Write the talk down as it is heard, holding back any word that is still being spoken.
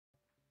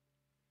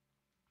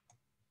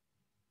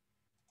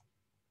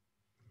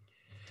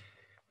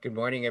Good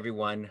morning,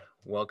 everyone.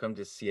 Welcome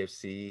to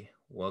CFC.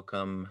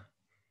 Welcome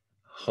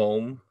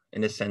home,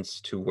 in a sense,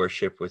 to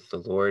worship with the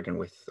Lord and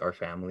with our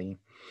family.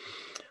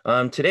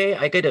 Today,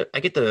 I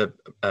get the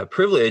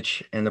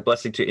privilege and the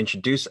blessing to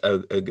introduce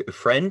a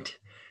friend,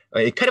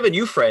 kind of a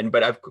new friend,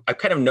 but I've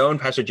kind of known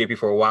Pastor JP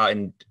for a while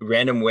in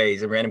random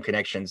ways and random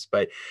connections,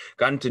 but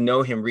gotten to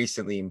know him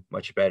recently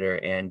much better.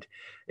 And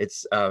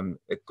it's let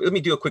me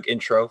do a quick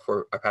intro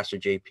for our Pastor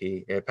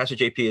JP. Pastor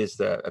JP is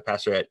a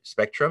pastor at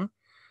Spectrum,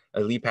 a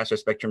lead pastor at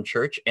Spectrum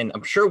Church. And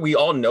I'm sure we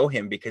all know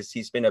him because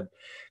he's been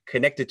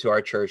connected to our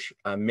church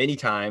many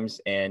times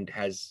and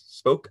has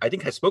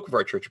spoken for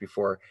our church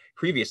before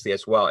previously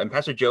as well. And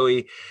Pastor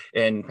Joey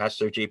and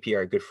Pastor JP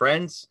are good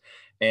friends.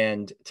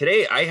 And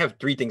today I have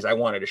three things I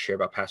wanted to share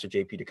about Pastor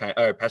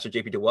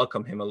JP to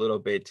welcome him a little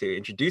bit, to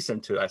introduce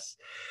him to us.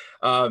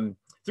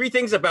 Three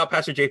things about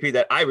Pastor JP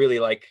that I really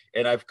like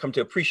and I've come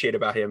to appreciate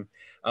about him.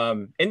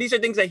 And these are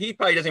things that he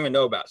probably doesn't even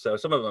know about. So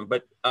some of them,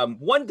 but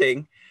one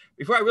thing,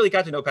 before I really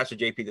got to know Pastor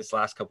JP this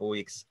last couple of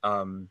weeks,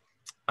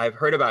 I've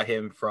heard about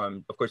him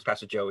from, of course,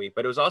 Pastor Joey,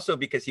 but it was also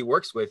because he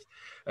works with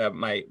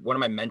one of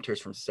my mentors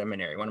from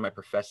seminary, one of my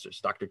professors,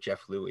 Dr.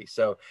 Jeff Louie.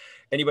 So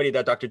anybody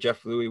that Dr.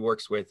 Jeff Louie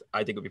works with,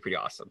 I think would be pretty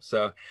awesome.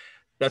 So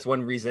that's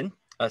one reason.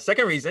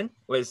 Second reason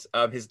was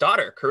his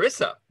daughter,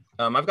 Carissa.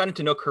 I've gotten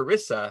to know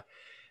Carissa.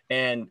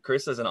 And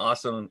Carissa is an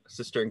awesome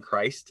sister in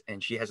Christ,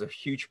 and she has a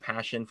huge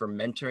passion for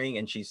mentoring.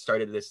 And she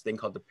started this thing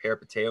called the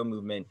Peripateo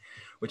movement,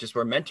 which is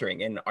for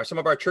mentoring. And some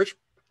of our church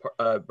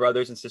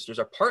brothers and sisters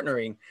are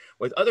partnering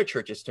with other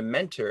churches to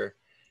mentor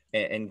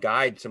and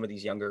guide some of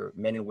these younger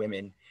men and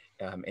women,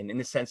 and in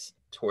a sense,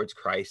 towards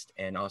Christ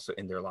and also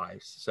in their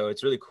lives. So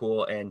it's really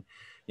cool. And,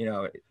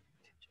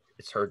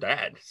 it's her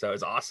dad. So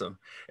it's awesome.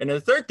 And then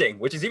the third thing,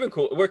 which is even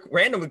cool,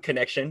 random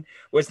connection,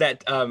 was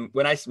that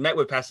when I met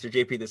with Pastor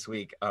JP this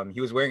week,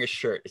 he was wearing a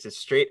shirt. It says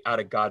 "Straight Out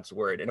of God's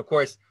Word." And of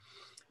course,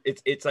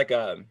 it's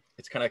kind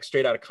of like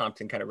Straight Outta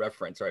Compton kind of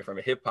reference, right, from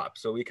a hip hop.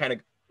 So we kind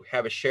of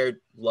have a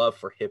shared love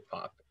for hip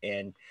hop.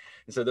 And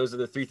so those are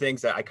the three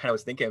things that I kind of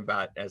was thinking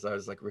about as I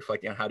was like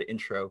reflecting on how to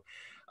intro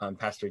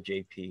Pastor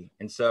JP.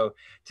 And so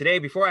today,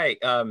 before I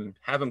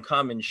have him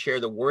come and share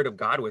the word of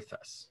God with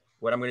us,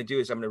 what I'm going to do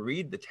is I'm going to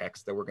read the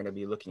text that we're going to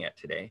be looking at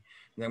today, and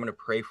then I'm going to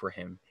pray for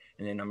him,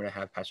 and then I'm going to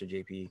have Pastor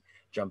JP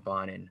jump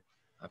on and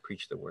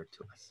preach the word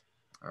to us.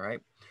 All right.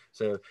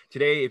 So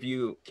today, if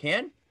you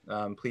can,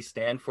 please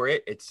stand for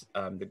it. It's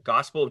the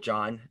Gospel of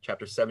John,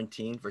 chapter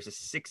 17, verses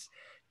 6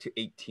 to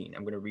 18.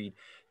 I'm going to read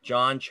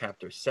John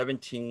chapter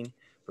 17,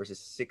 verses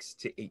 6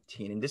 to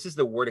 18. And this is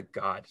the word of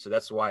God. So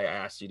that's why I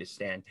asked you to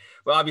stand.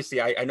 Well,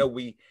 obviously, I know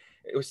it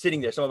was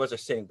sitting there. Some of us are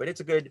sitting, but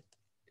it's a good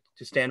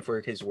to stand for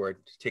his word,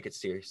 to take it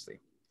seriously.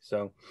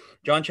 So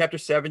John chapter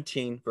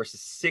 17, verses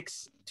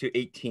 6 to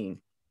 18.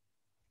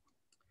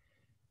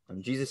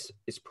 Jesus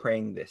is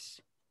praying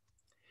this.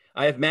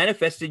 I have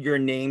manifested your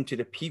name to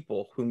the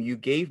people whom you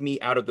gave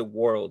me out of the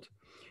world.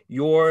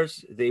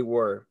 Yours they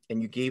were,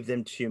 and you gave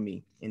them to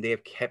me, and they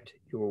have kept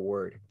your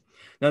word.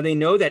 Now they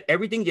know that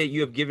everything that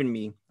you have given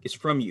me is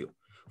from you,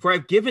 for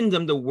I've given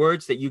them the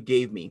words that you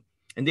gave me,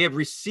 and they have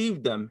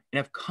received them and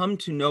have come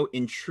to know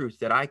in truth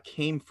that I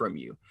came from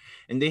you,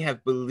 and they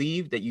have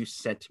believed that you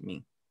sent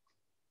me.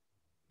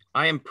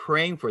 I am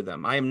praying for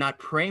them. I am not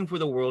praying for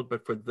the world,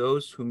 but for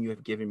those whom you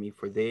have given me,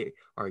 for they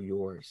are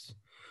yours.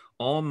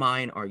 All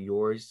mine are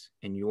yours,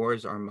 and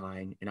yours are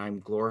mine, and I am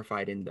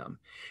glorified in them.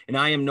 And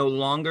I am no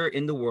longer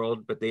in the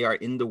world, but they are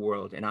in the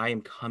world, and I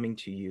am coming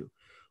to you.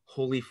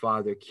 Holy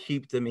Father,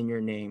 keep them in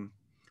your name,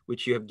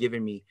 which you have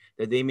given me,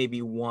 that they may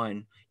be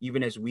one,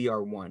 even as we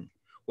are one.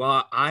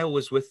 While I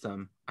was with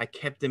them, I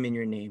kept them in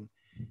your name,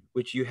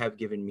 which you have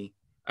given me.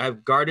 I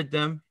have guarded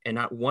them, and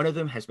not one of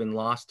them has been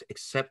lost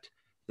except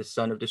the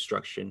son of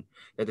destruction,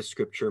 that the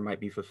scripture might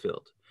be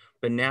fulfilled.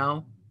 But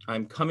now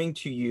I'm coming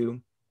to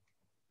you,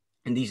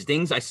 and these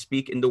things I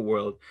speak in the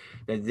world,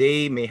 that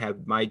they may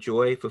have my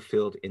joy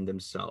fulfilled in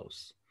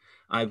themselves.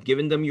 I've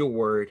given them your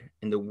word,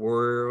 and the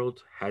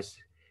world has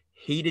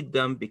hated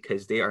them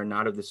because they are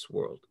not of this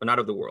world, or not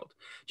of the world,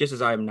 just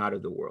as I am not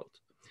of the world.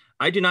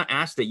 I do not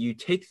ask that you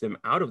take them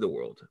out of the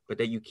world, but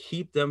that you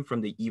keep them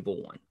from the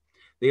evil one.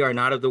 They are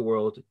not of the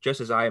world,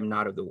 just as I am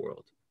not of the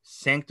world.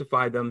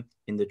 Sanctify them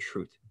in the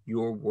truth.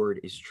 Your word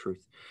is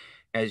truth.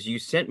 As you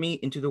sent me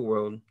into the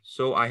world,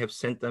 so I have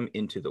sent them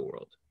into the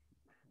world.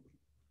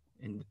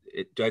 And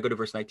do I go to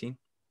verse 19?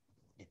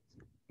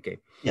 Okay.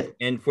 Yeah.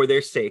 And for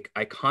their sake,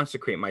 I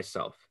consecrate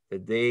myself,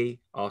 that they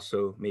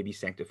also may be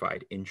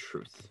sanctified in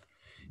truth.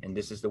 And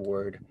this is the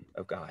word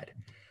of God.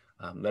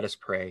 Let us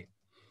pray.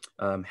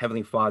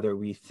 Heavenly Father,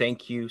 we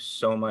thank you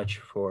so much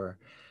for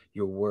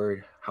your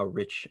word, how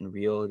rich and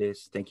real it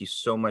is. Thank you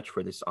so much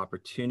for this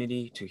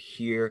opportunity to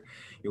hear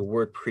your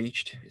word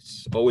preached.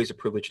 It's always a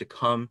privilege to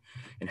come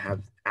and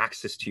have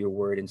access to your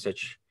word in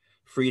such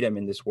freedom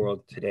in this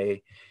world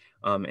today.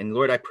 And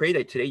Lord, I pray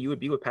that today you would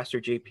be with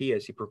Pastor JP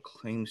as he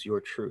proclaims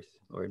your truth.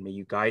 Lord, may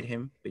you guide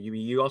him, but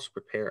you also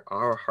prepare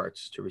our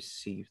hearts to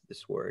receive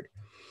this word.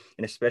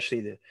 And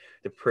especially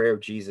the prayer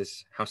of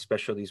Jesus, how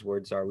special these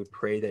words are. We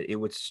pray that it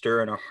would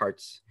stir in our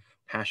hearts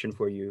passion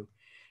for you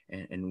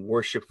and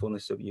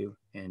worshipfulness of you.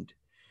 And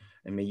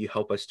may you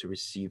help us to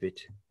receive it.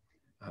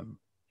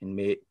 And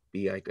may it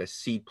be like a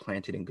seed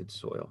planted in good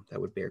soil that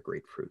would bear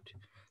great fruit.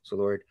 So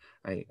Lord,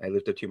 I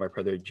lift up to you my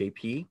brother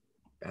JP,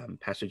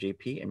 Pastor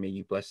JP, and may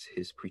you bless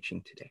his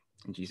preaching today.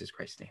 In Jesus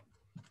Christ's name,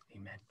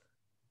 amen.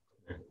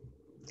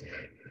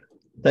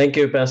 Thank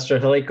you, Pastor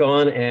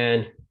Helikon.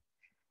 And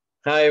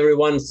hi,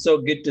 everyone. So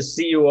good to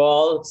see you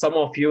all, some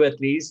of you at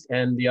least,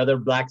 and the other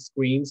black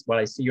screens, but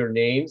I see your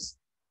names.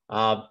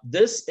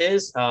 This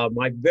is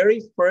my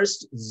very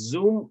first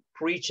Zoom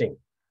preaching.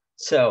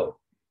 So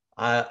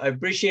I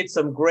appreciate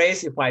some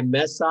grace if I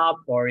mess up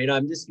or,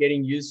 I'm just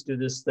getting used to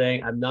this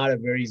thing. I'm not a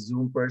very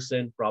Zoom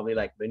person, probably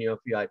like many of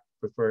you, I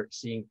prefer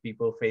seeing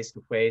people face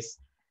to face.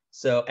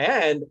 So,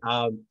 and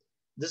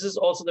this is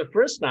also the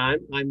first time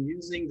I'm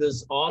using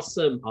this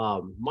awesome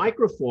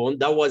microphone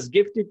that was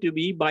gifted to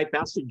me by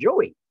Pastor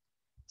Joey.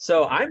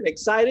 So I'm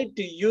excited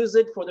to use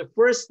it for the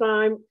first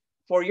time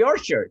for your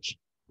church.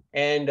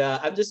 And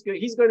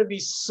he's going to be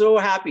so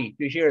happy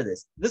to hear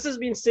this. This has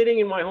been sitting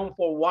in my home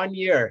for 1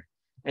 year.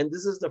 And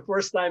this is the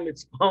first time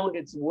it's found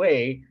its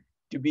way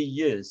to be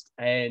used.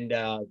 And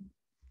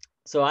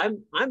so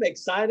I'm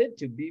excited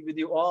to be with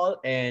you all.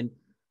 And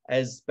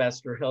as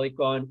Pastor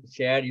Helikon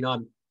shared,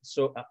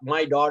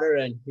 my daughter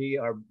and he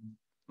are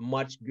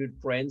much good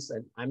friends,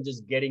 and I'm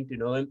just getting to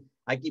know him.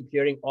 I keep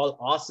hearing all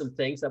awesome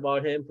things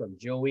about him from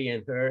Joey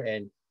and her,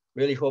 and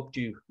really hope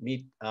to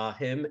meet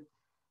him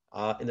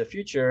in the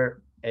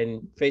future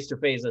and face to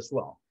face as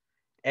well.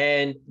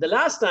 And the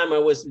last time I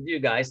was with you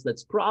guys,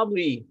 that's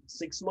probably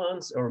 6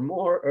 months or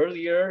more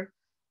earlier,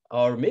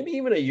 or maybe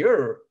even a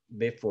year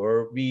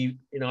before,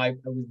 I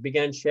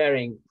began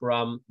sharing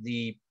from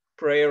the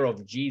prayer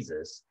of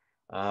Jesus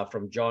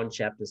from John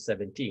chapter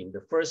 17,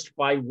 the first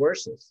 5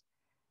 verses.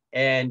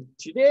 And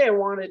today I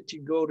wanted to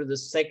go to the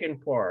second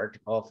part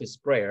of his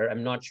prayer.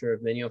 I'm not sure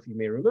if many of you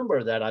may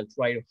remember that. I'll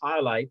try to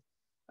highlight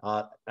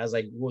as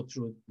I go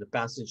through the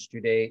passage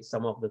today,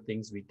 some of the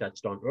things we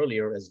touched on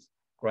earlier as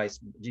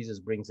Jesus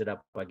brings it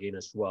up again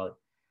as well.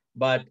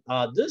 But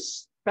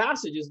this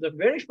passage is the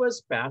very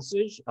first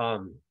passage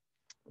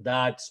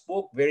that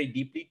spoke very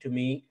deeply to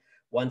me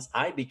once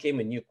I became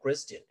a new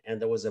Christian. And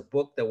there was a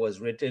book that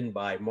was written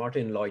by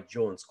Martin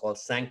Lloyd-Jones called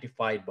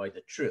Sanctified by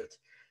the Truth.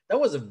 That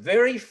was the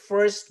very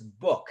first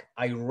book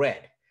I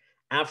read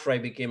after I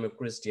became a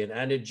Christian,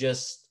 and it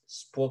just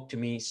spoke to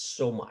me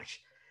so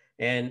much.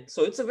 And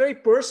so it's a very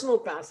personal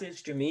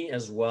passage to me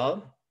as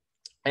well.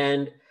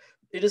 And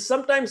it is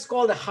sometimes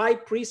called the high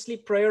priestly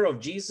prayer of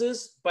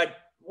Jesus, but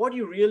what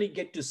you really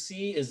get to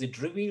see is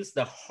it reveals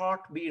the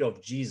heartbeat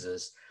of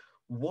Jesus.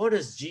 What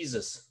does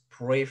Jesus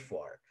pray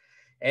for?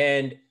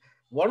 And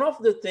one of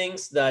the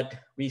things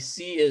that we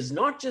see is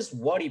not just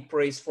what he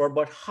prays for,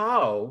 but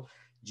how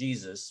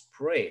Jesus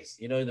prays.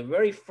 In the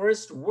very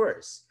first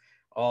verse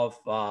of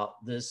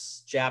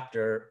this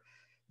chapter,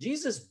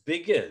 Jesus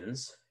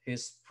begins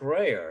his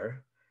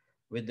prayer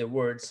with the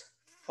words,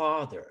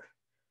 Father.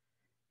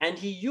 And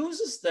he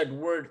uses that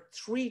word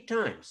 3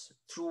 times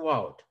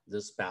throughout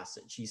this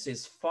passage. He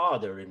says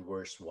Father in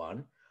verse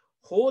 1,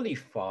 Holy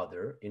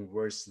Father in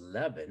verse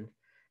 11,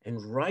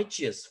 and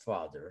Righteous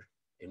Father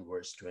in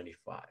verse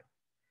 25.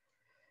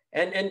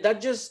 And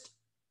that just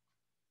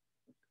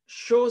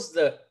shows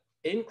the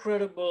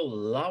incredible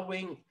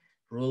loving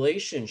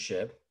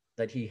relationship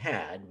that he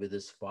had with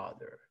his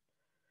Father.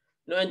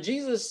 And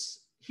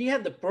Jesus, he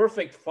had the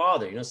perfect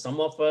father. Some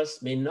of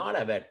us may not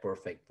have had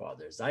perfect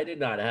fathers. I did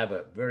not have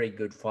a very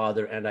good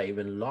father, and I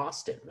even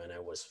lost it when I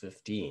was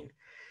 15.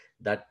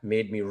 That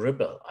made me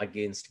rebel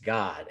against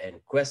God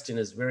and question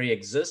his very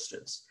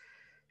existence.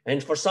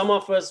 And for some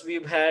of us,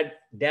 we've had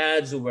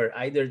dads who were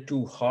either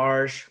too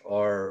harsh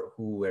or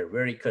who were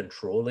very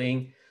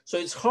controlling. So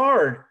it's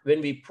hard when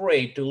we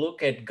pray to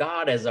look at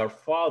God as our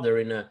Father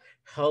in a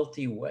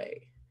healthy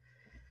way.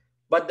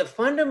 But the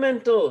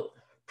fundamental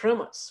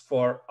premise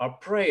for our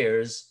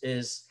prayers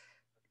is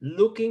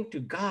looking to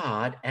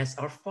God as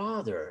our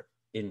Father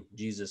in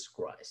Jesus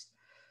Christ.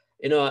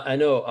 I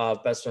know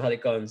Pastor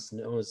Helikon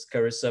knows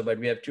Carissa, but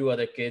we have 2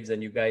 other kids,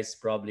 and you guys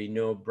probably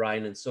know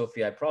Brian and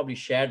Sophie. I probably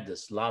shared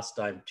this last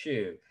time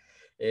too,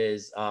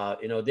 is,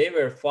 they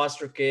were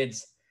foster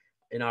kids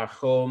in our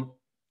home.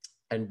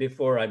 And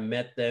before I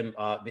met them,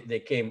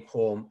 they came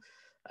home,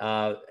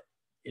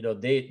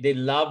 they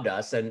loved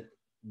us, and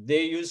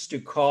they used to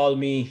call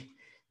me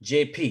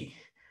JP,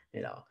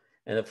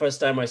 And the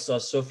first time I saw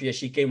Sophia,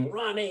 she came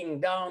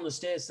running down the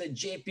stairs, said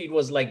JP. It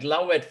was like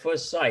love at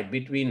first sight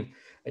between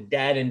a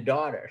dad and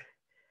daughter.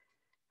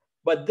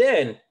 But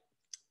then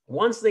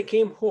once they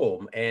came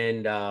home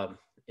and,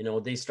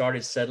 they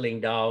started settling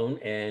down,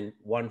 and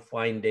one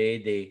fine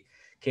day they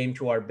came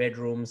to our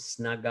bedroom,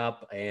 snug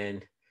up,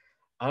 and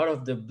out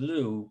of the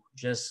blue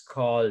just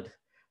called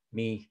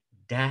me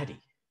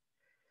Daddy.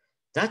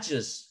 That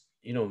just,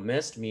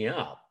 messed me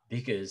up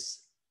because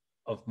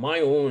of my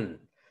own,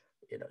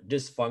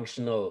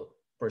 dysfunctional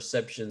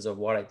perceptions of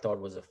what I thought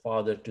was a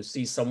father. To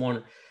see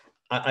someone,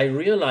 I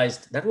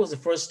realized that was the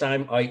first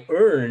time I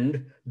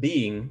earned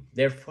being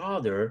their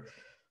father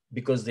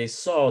because they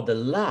saw the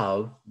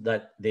love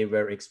that they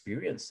were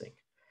experiencing.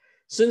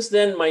 Since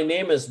then, my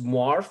name has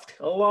morphed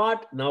a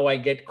lot. Now I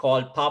get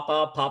called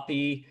Papa,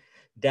 Papi,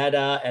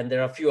 Dada, and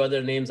there are a few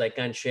other names I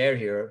can't share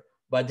here,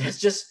 but that's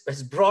just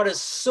has brought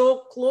us so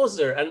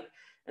closer,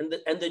 and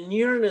the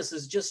nearness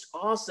is just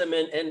awesome.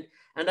 And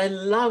I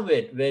love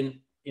it when,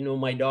 you know,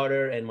 my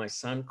daughter and my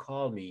son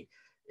call me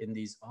in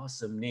these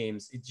awesome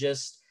names. It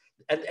just,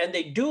 and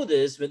they do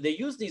this when they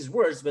use these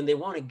words when they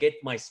want to get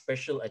my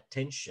special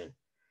attention.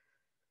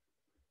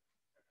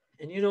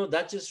 And you know,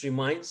 that just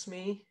reminds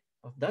me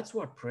of that's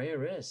what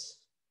prayer is.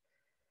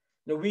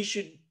 Now, we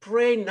should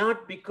pray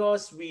not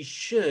because we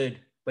should,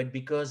 but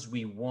because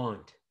we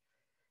want.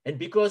 And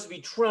because we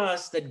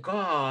trust that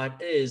God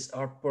is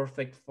our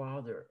perfect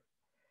Father.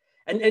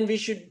 And we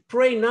should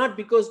pray not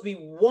because we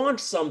want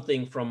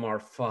something from our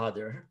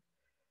Father,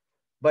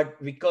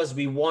 but because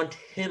we want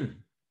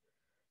Him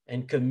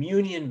and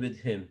communion with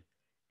Him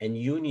and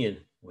union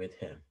with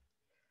Him.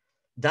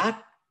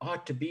 That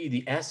ought to be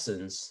the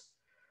essence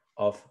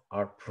of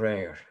our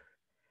prayer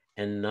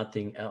and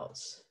nothing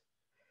else.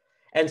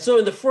 And so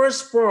in the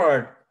first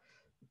part,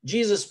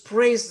 Jesus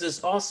prays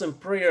this awesome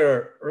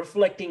prayer,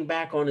 reflecting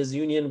back on his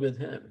union with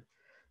him.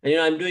 And, you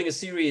know, I'm doing a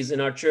series in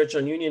our church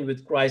on union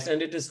with Christ,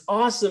 and it is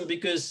awesome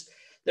because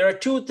there are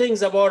two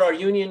things about our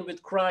union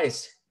with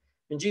Christ.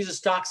 And Jesus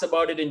talks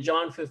about it in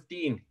John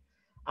 15.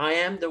 I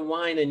am the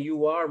vine and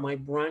you are my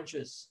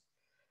branches,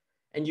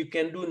 and you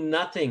can do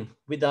nothing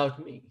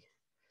without me.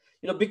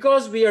 You know,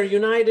 because we are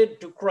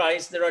united to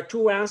Christ, there are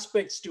two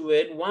aspects to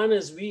it. One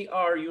is we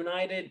are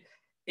united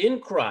in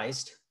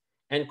Christ,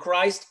 and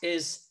Christ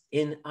is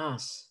in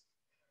us.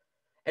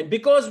 And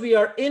because we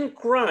are in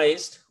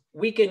Christ,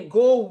 we can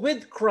go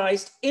with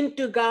Christ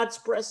into God's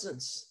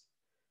presence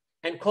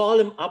and call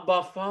him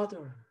Abba,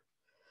 Father.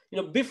 You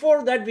know,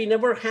 before that, we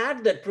never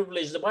had that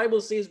privilege. The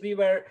Bible says we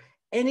were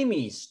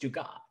enemies to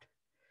God,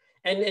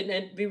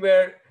 and we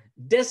were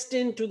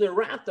destined to the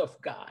wrath of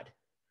God.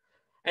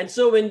 And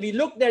so when we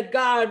looked at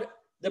God,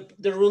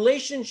 the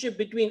relationship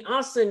between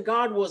us and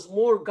God was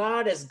more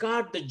God as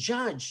God the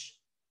judge.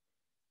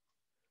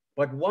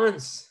 But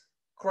once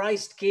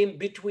Christ came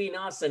between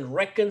us and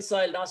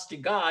reconciled us to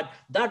God,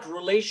 that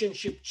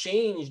relationship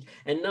changed.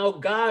 And now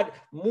God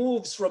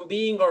moves from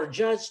being our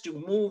judge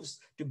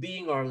to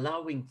being our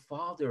loving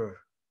Father,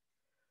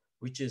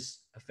 which is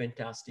a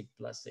fantastic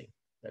blessing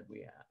that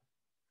we have.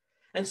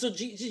 And so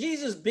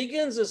Jesus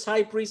begins his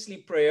high priestly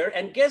prayer.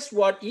 And guess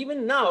what?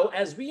 Even now,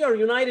 as we are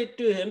united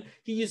to him,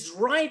 he is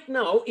right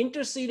now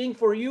interceding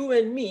for you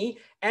and me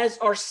as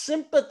our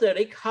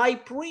sympathetic high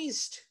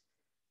priest.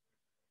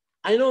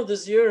 I know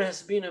this year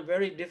has been a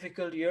very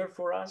difficult year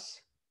for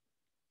us.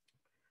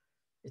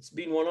 It's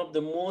been one of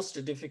the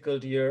most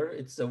difficult years.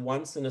 It's a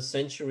once in a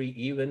century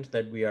event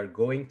that we are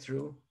going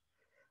through.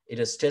 It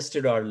has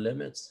tested our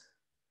limits.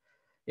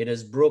 It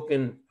has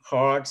broken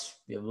hearts.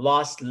 We have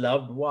lost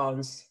loved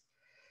ones.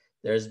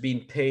 There's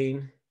been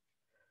pain,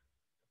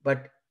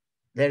 but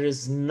there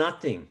is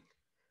nothing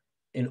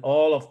in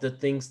all of the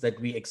things that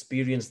we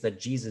experience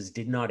that Jesus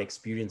did not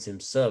experience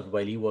himself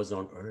while he was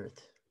on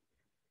earth.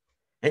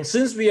 And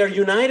since we are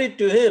united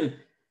to him,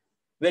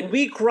 when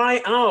we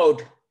cry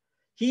out,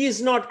 he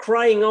is not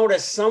crying out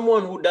as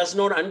someone who does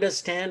not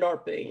understand our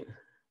pain.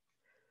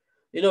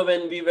 You know,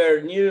 when we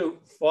were new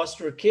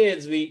foster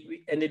kids,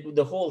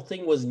 the whole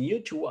thing was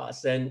new to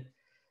us, and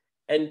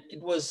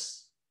it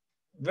was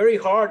very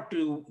hard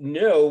to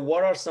know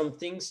what are some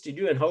things to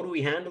do and how do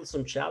we handle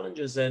some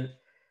challenges. And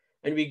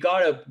we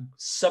got a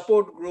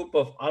support group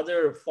of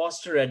other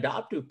foster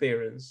adoptive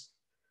parents.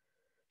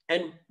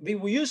 And we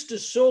used to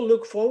so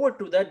look forward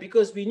to that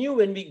because we knew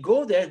when we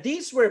go there,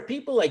 these were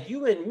people like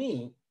you and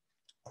me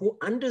who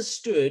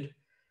understood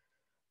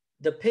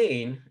the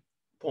pain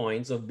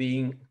points of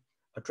being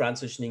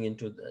transitioning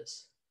into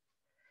this.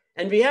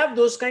 And we have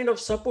those kind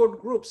of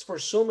support groups for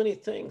so many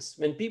things.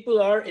 When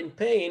people are in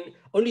pain,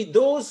 only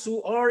those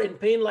who are in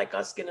pain like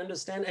us can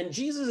understand. And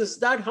Jesus is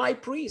that high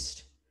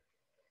priest.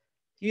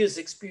 He has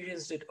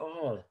experienced it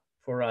all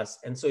for us.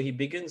 And so he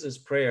begins his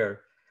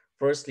prayer,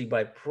 firstly,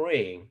 by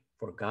praying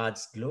for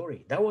God's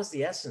glory. That was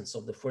the essence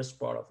of the first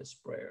part of his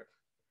prayer.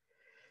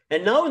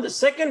 And now in the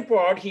second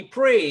part, he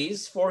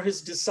prays for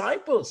his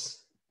disciples.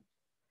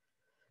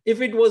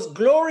 If it was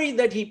glory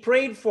that he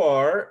prayed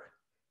for,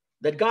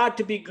 that God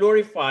to be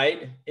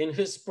glorified in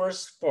his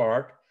first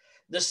part,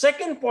 the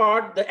second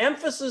part, the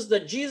emphasis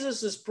that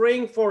Jesus is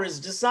praying for his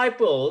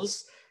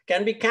disciples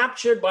can be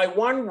captured by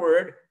one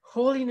word: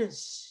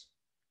 holiness.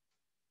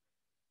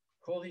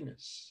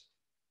 Holiness.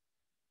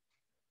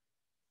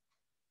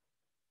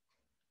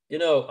 You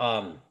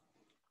know,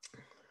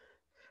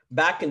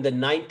 back in the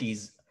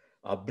 90s,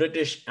 a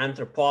British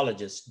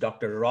anthropologist,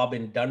 Dr.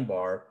 Robin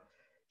Dunbar,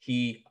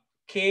 he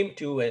came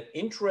to an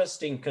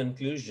interesting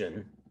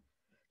conclusion.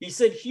 He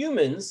said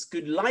humans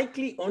could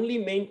likely only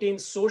maintain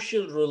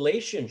social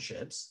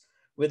relationships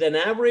with an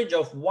average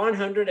of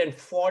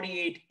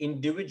 148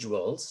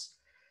 individuals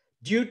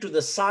due to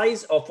the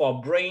size of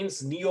our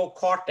brain's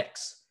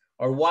neocortex,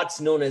 or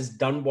what's known as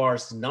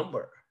Dunbar's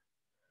number.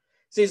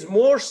 says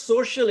more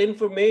social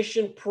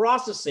information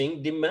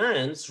processing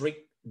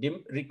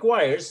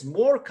requires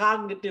more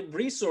cognitive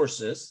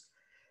resources,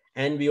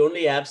 and we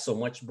only have so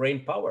much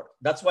brain power.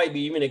 That's why we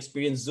even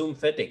experience Zoom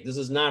fatigue. This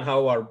is not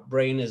how our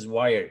brain is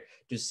wired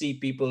to see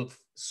people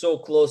so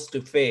close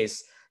to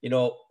face,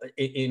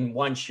 in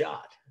one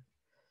shot.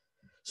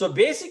 So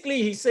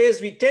basically, he says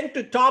we tend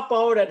to top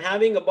out at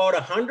having about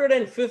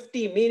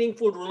 150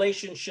 meaningful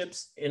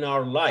relationships in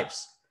our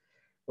lives,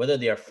 whether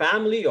they are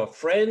family or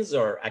friends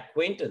or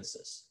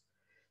acquaintances.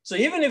 So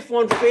even if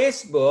on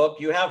Facebook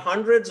you have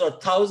hundreds or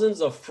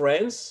thousands of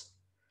friends,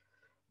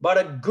 but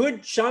a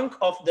good chunk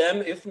of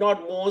them, if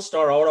not most,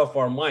 are out of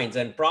our minds.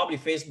 And probably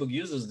Facebook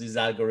uses these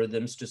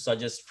algorithms to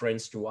suggest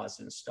friends to us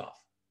and stuff.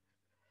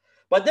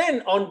 But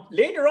then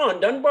later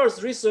on,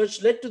 Dunbar's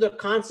research led to the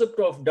concept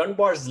of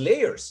Dunbar's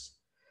layers,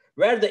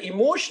 where the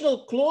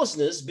emotional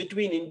closeness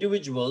between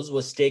individuals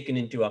was taken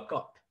into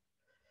account.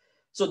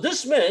 So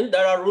this meant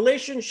that our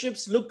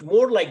relationships looked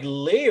more like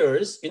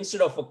layers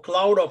instead of a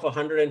cloud of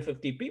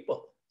 150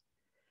 people.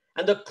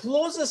 And the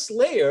closest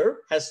layer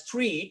has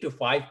 3 to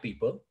 5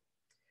 people.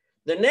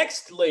 The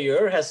next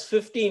layer has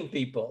 15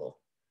 people,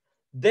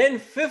 then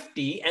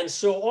 50, and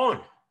so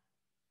on.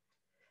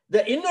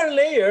 The inner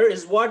layer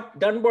is what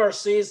Dunbar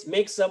says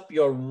makes up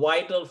your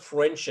vital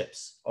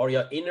friendships or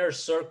your inner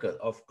circle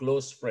of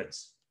close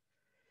friends.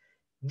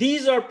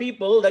 These are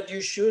people that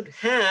you should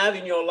have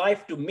in your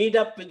life to meet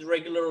up with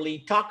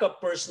regularly, talk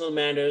up personal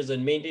matters,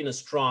 and maintain a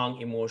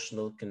strong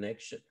emotional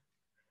connection.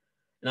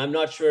 And I'm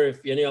not sure if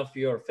any of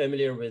you are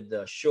familiar with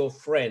the show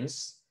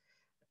Friends,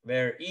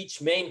 where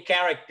each main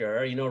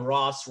character,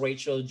 Ross,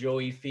 Rachel,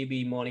 Joey,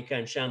 Phoebe, Monica,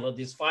 and Chandler,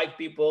 these 5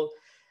 people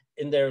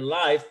in their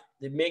life,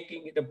 they're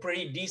making it a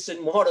pretty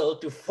decent model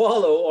to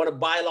follow on a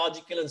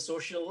biological and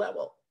social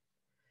level.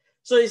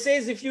 So he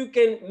says if you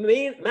can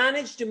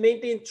manage to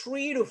maintain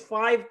 3 to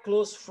 5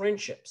 close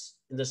friendships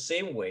in the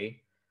same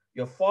way,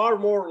 you're far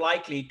more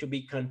likely to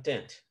be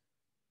content.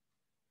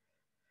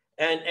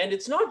 And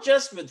it's not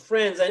just with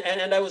friends.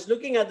 And I was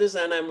looking at this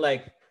and I'm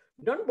like,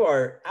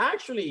 Dunbar,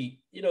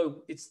 actually,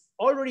 it's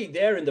already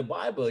there in the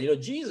Bible.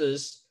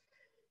 Jesus,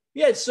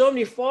 he had so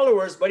many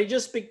followers, but he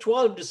just picked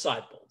 12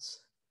 disciples.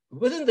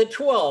 Within the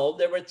 12,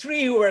 there were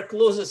 3 who were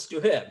closest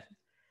to him.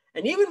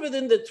 And even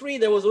within the 3,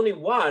 there was only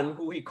 1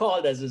 who he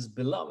called as his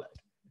beloved.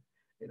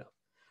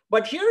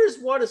 But here's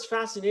what is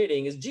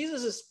fascinating is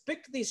Jesus has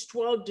picked these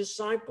 12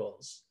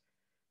 disciples.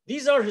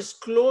 These are his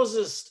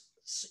closest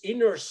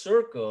inner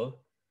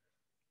circle.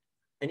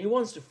 And he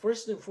wants to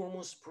first and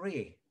foremost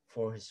pray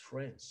for his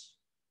friends.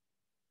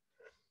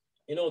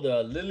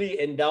 The Lilly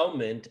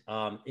Endowment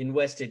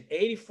invested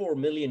 $84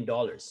 million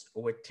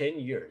over 10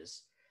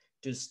 years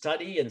to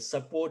study and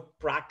support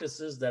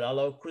practices that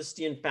allow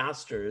Christian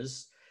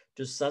pastors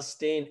to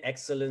sustain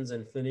excellence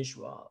and finish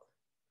well.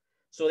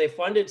 So they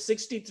funded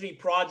 63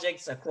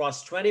 projects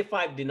across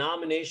 25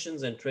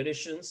 denominations and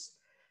traditions.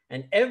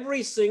 And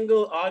every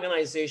single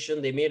organization,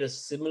 they made a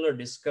similar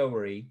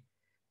discovery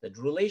that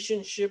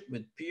relationship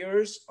with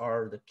peers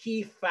are the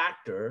key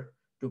factor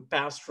to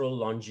pastoral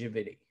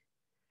longevity.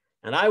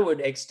 And I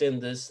would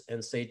extend this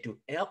and say to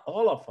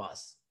all of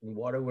us in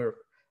whatever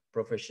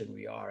profession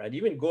we are, and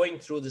even going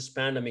through this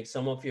pandemic,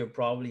 some of you have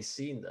probably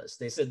seen this.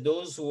 They said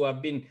those who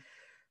have been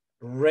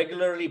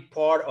regularly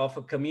part of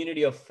a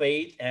community of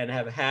faith and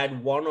have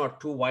had 1 or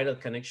 2 vital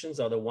connections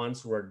are the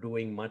ones who are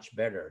doing much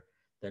better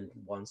than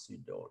ones who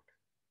don't.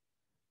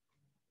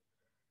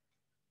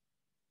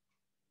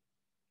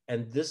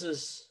 And this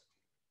is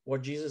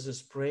what Jesus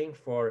is praying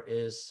for,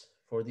 is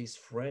for these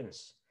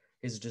friends,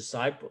 his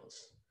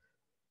disciples.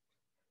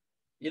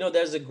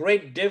 There's a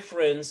great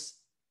difference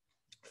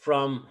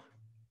from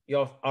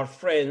our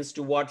friends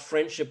to what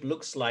friendship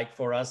looks like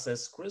for us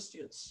as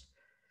Christians.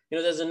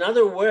 There's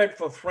another word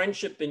for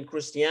friendship in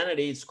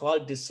Christianity. It's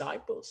called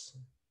disciples.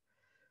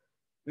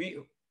 We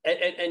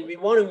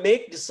want to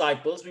make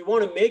disciples. We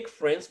want to make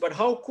friends. But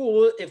how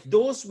cool if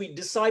those we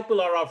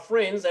disciple are our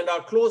friends and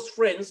our close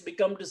friends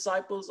become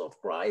disciples of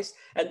Christ.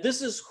 And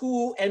this is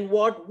who and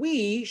what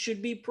we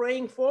should be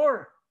praying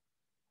for.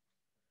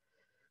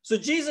 So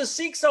Jesus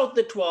seeks out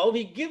the 12.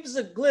 He gives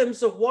a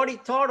glimpse of what he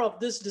thought of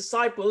these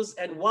disciples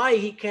and why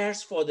he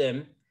cares for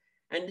them.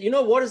 And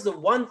what is the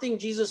one thing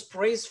Jesus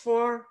prays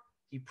for?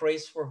 He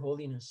prays for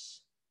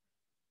holiness.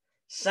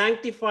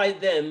 Sanctify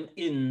them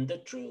in the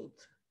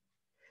truth.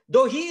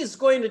 Though he is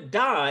going to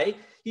die,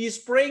 he is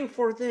praying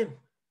for them.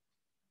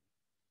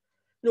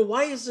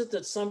 Why is it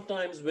that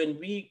sometimes when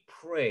we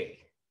pray,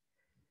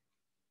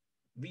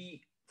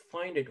 we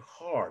find it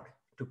hard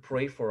to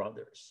pray for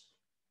others?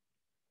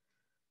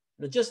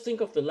 Just think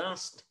of the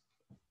last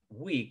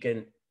week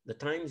and the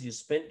times you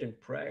spent in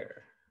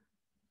prayer.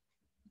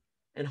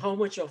 And how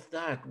much of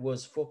that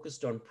was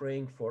focused on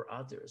praying for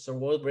others? Or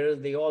were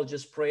they all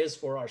just prayers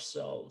for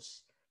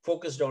ourselves,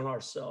 focused on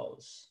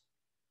ourselves?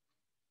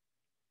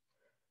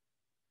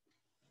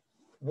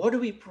 What do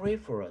we pray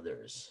for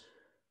others?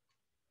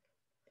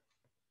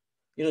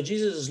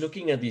 Jesus is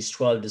looking at these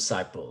 12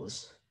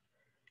 disciples.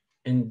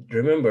 And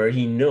remember,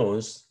 he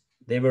knows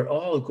they were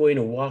all going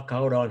to walk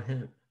out on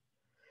him.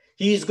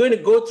 He is going to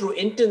go through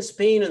intense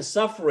pain and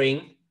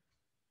suffering,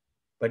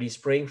 but he's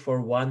praying for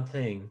one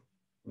thing,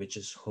 which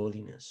is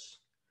holiness.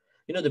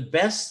 You know, the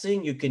best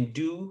thing you can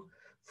do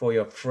for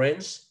your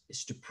friends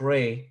is to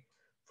pray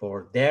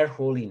for their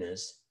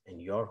holiness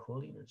and your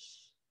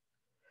holiness.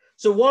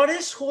 So what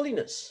is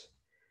holiness?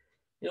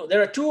 You know,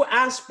 there are two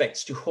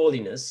aspects to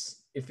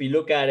holiness if we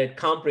look at it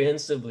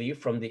comprehensively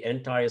from the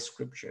entire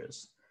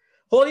scriptures.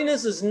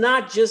 Holiness is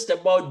not just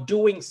about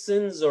doing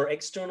sins or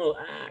external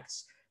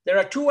acts. There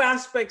are two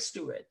aspects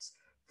to it.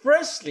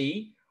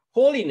 Firstly,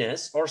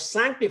 holiness or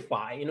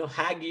sanctify,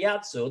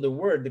 hagiazo,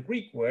 the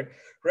Greek word,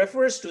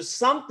 refers to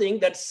something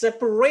that's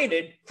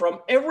separated from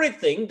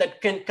everything that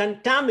can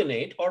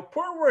contaminate or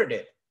pervert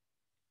it.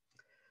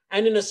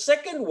 And in a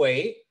second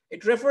way,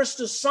 it refers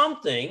to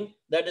something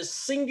that is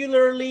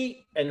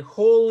singularly and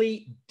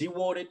wholly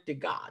devoted to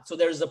God. So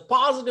there's a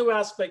positive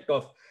aspect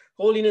of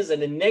holiness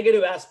and a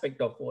negative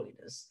aspect of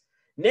holiness.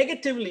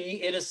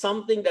 Negatively, it is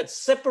something that's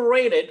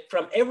separated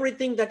from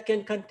everything that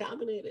can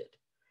contaminate it.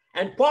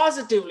 And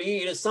positively,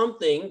 it is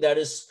something that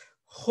is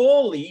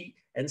wholly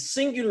and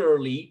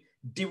singularly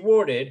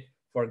devoted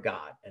for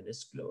God and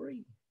His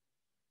glory.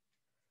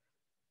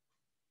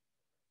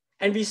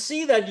 And we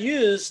see that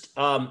used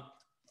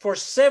for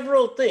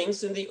several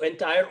things in the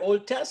entire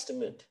Old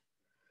Testament,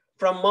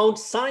 from Mount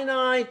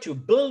Sinai to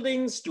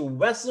buildings to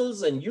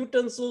vessels and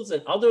utensils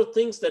and other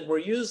things that were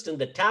used in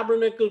the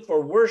tabernacle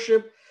for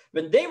worship.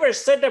 When they were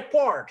set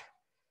apart,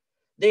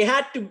 they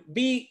had to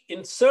be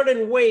in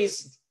certain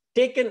ways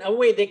taken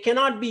away. They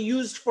cannot be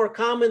used for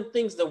common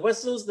things. The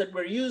vessels that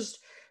were used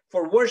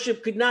for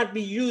worship could not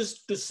be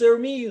used to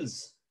serve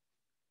meals.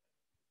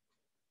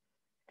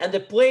 And the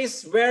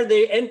place where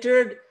they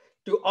entered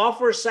to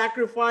offer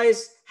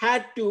sacrifice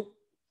had to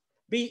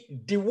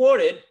be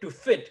devoted to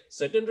fit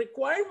certain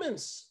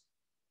requirements.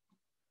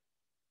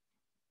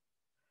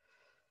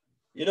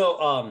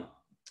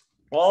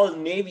 All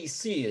Navy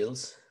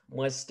SEALs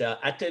must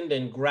attend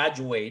and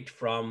graduate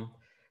from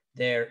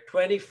their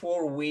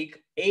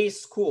 24-week A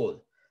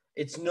school.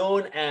 It's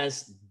known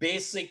as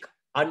Basic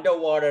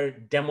Underwater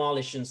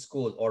Demolition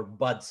School, or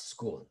BUD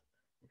school.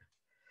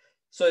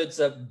 So it's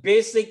a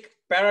basic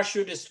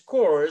parachutist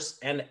course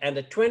and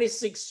a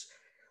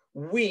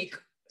 26-week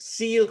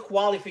SEAL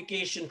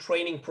qualification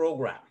training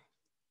program.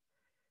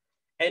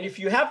 And if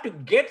you have to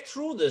get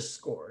through this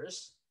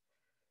course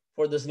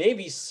for the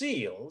Navy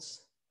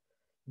SEALs,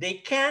 they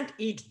can't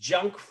eat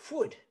junk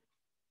food.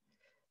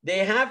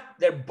 Their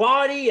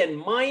body and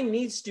mind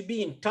needs to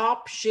be in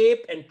top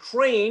shape and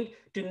trained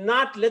to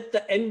not let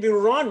the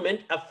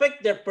environment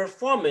affect their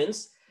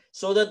performance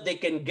so that they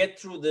can get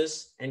through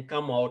this and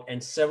come out,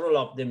 and several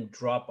of them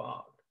drop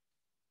out.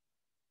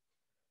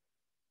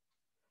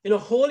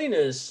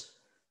 Holiness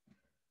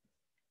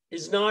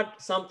is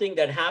not something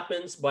that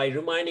happens by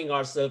reminding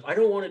ourselves, I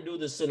don't want to do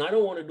this sin, I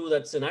don't want to do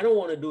that sin, I don't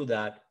want to do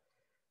that.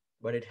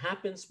 But it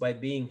happens by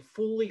being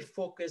fully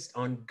focused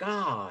on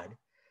God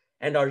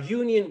and our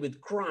union with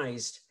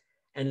Christ,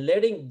 and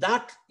letting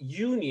that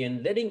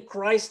union, letting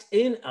Christ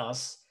in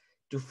us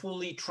to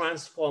fully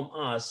transform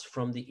us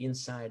from the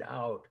inside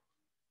out.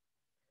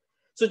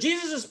 So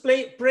Jesus is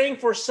praying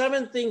for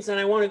 7 things, and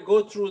I want to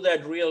go through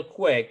that real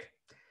quick.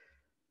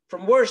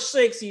 From verse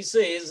 6, he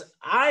says,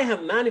 I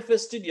have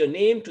manifested your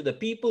name to the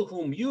people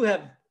whom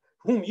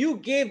you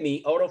gave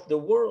me out of the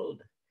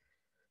world.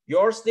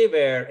 Yours they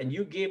were, and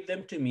you gave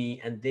them to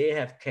me, and they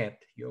have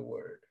kept your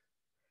word.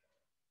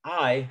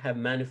 I have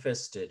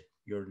manifested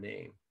your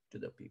name to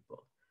the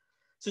people.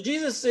 So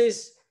Jesus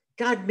says,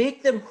 God,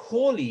 make them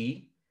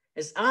holy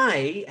as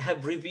I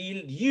have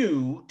revealed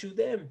you to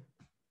them.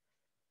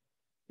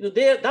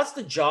 That's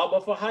the job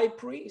of a high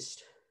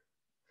priest.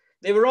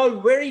 They were all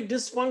very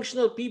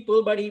dysfunctional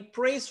people, but he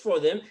prays for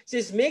them. He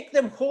says, make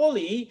them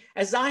holy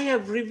as I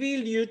have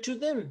revealed you to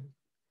them.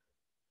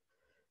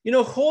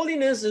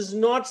 Holiness is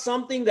not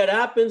something that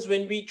happens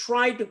when we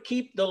try to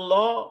keep the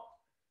law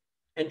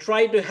and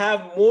try to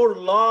have more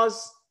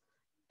laws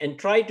and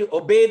try to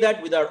obey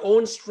that with our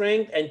own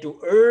strength and to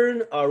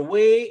earn our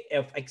way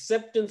of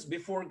acceptance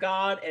before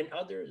God and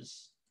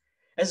others.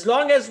 As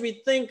long as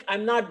we think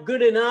I'm not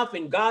good enough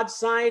in God's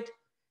sight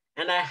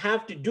and I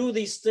have to do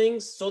these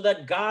things so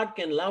that God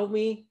can love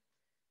me,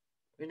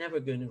 we're never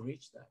going to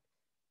reach that.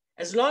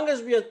 As long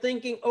as we are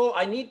thinking, oh,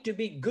 I need to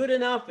be good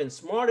enough and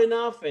smart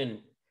enough and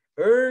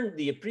earn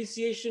the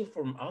appreciation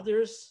from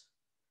others,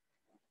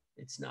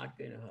 it's not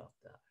going to help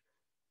that.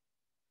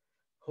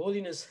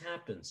 Holiness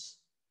happens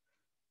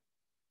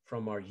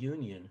from our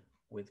union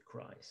with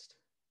Christ.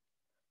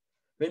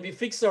 When we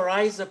fix our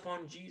eyes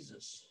upon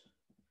Jesus,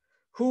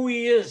 who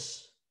he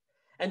is,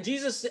 and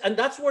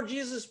that's what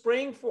Jesus is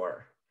praying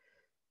for.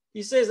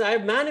 He says, I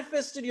have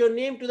manifested your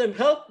name to them.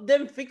 Help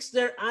them fix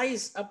their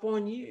eyes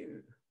upon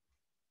you.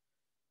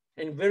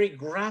 And very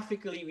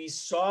graphically, we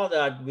saw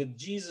that with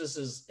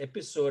Jesus's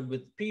episode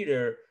with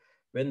Peter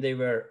when they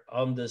were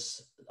on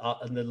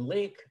the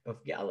lake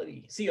of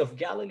Galilee, Sea of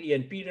Galilee,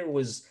 and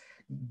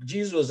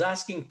Jesus was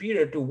asking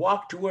Peter to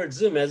walk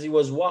towards him as he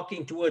was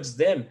walking towards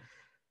them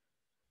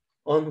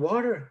on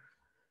water.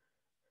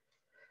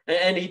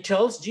 And he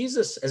tells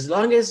Jesus, as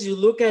long as you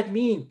look at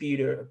me,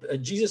 Peter,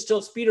 Jesus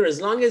tells Peter,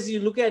 as long as you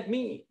look at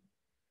me,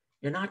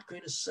 you're not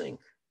going to sink.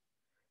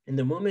 And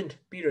the moment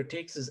Peter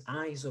takes his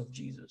eyes off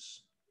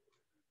Jesus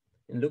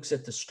and looks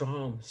at the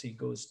storms, he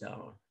goes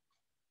down.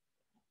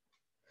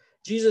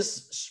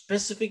 Jesus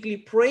specifically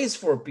prays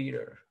for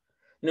Peter.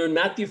 In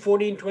Matthew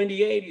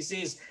 14:28, he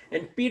says,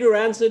 and Peter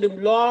answered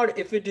him, Lord,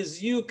 if it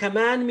is you,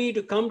 command me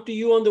to come to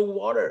you on the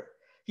water.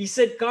 He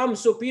said, come.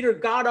 So Peter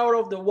got out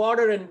of the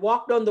water and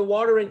walked on the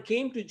water and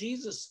came to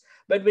Jesus.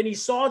 But when he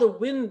saw the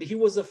wind, he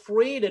was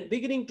afraid, and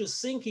beginning to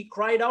sink, he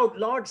cried out,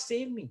 Lord,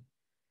 save me.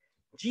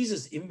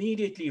 Jesus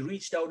immediately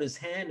reached out his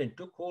hand and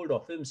took hold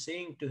of him,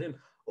 saying to him,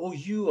 oh,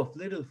 you of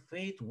little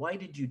faith, why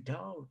did you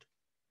doubt?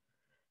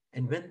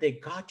 And when they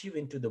got you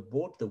into the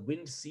boat, the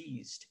wind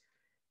ceased.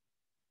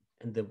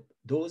 And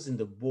those in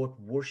the boat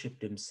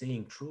worshiped him,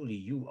 saying, truly,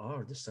 you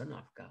are the Son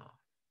of God.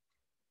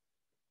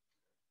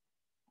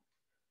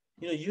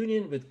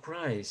 Union with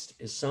Christ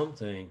is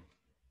something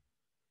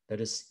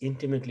that is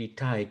intimately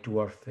tied to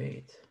our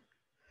faith.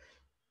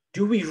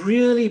 Do we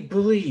really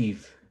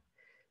believe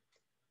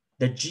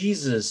that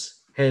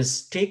Jesus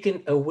has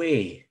taken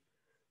away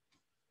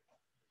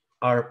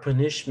our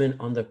punishment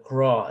on the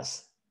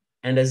cross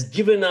and has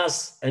given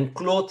us and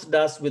clothed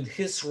us with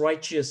his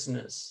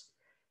righteousness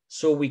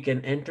so we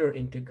can enter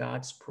into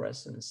God's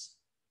presence?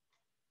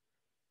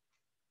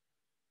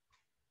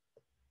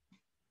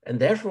 And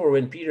therefore,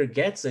 when Peter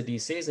gets it, he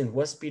says in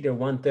 1 Peter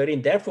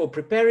 1:13, therefore,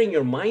 preparing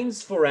your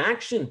minds for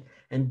action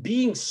and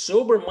being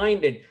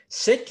sober-minded,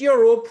 set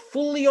your hope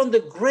fully on the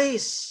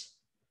grace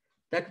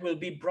that will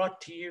be brought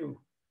to you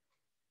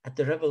at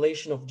the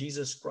revelation of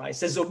Jesus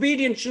Christ. As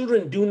obedient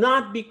children, do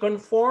not be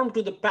conformed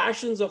to the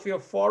passions of your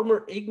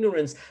former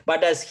ignorance,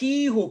 but as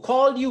he who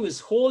called you is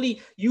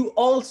holy, you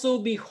also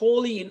be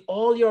holy in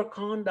all your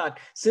conduct,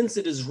 since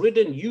it is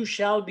written, you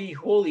shall be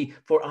holy,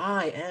 for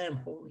I am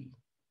holy.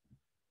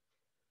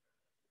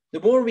 The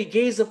more we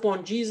gaze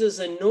upon Jesus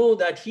and know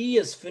that he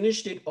has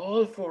finished it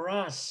all for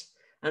us,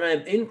 and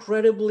I'm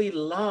incredibly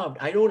loved.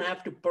 I don't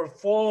have to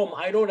perform.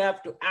 I don't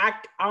have to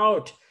act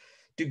out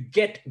to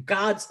get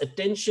God's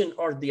attention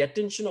or the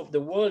attention of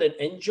the world and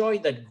enjoy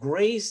that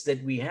grace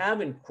that we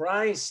have in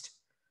Christ.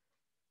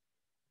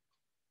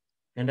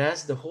 And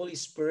as the Holy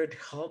Spirit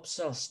helps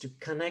us to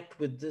connect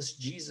with this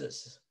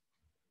Jesus,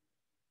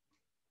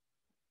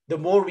 the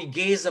more we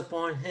gaze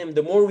upon him,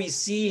 the more we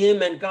see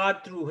him and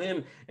God through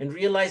him and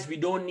realize we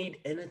don't need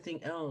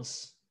anything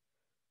else,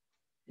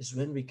 is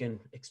when we can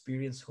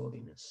experience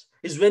holiness,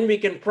 is when we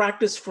can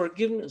practice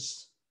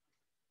forgiveness.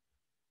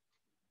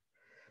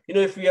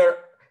 If we are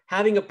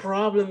having a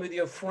problem with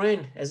your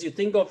friend, as you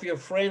think of your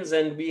friends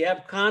and we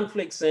have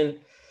conflicts, and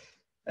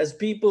as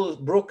people,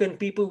 broken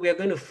people, we are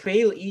going to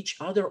fail each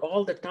other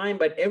all the time.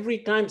 But every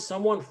time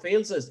someone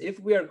fails us, if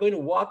we are going to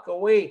walk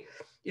away,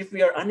 if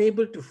we are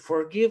unable to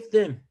forgive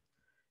them,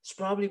 it's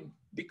probably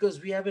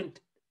because we haven't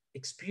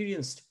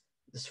experienced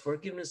this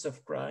forgiveness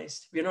of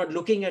Christ. We're not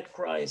looking at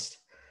Christ.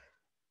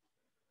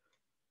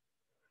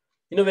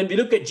 When we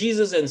look at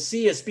Jesus and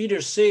see, as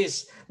Peter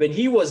says, when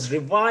he was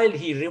reviled,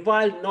 he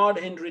reviled not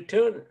in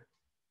return.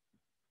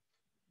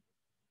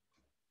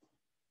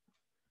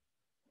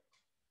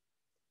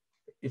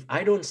 If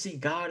I don't see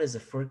God as a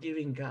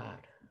forgiving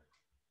God,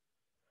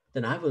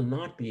 then I will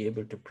not be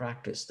able to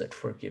practice that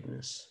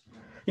forgiveness.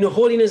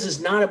 Holiness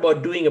is not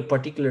about doing a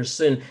particular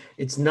sin.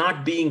 It's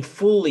not being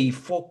fully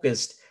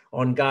focused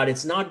on God.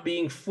 It's not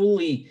being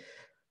fully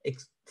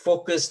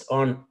focused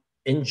on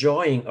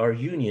enjoying our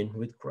union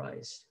with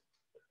Christ.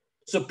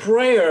 So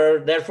prayer,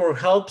 therefore,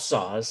 helps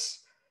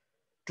us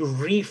to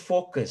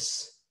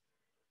refocus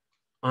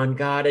on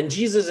God. And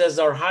Jesus, as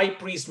our high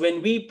priest,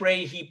 when we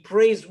pray, he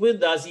prays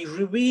with us. He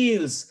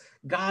reveals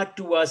God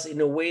to us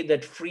in a way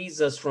that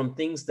frees us from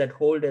things that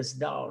hold us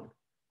down.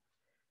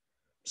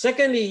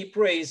 Secondly, he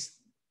prays,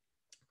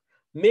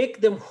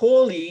 make them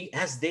holy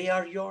as they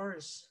are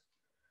yours.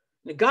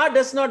 God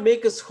does not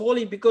make us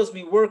holy because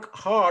we work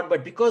hard,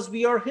 but because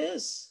we are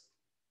his.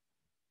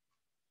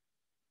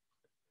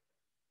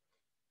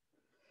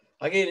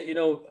 Again,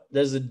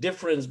 there's a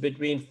difference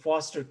between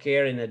foster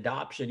care and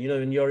adoption.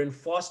 When you're in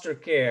foster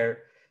care,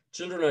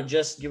 children are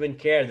just given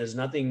care. There's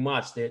nothing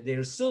much.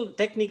 They're still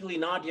technically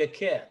not your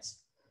kids.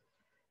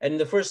 And in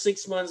the first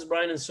 6 months,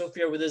 Brian and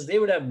Sophia were with us, they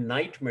would have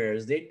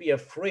nightmares. They'd be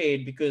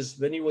afraid because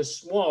when he was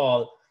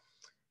small,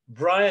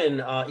 Brian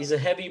is a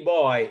heavy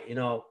boy.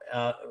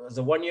 As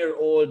a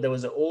 1-year-old, there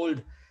was an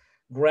old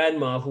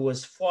grandma who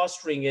was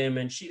fostering him,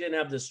 and she didn't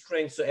have the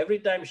strength. So every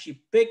time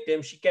she picked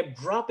him, she kept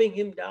dropping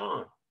him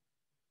down.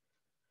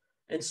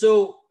 And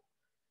so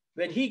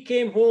when he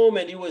came home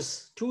and he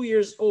was 2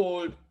 years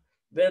old,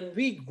 when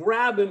we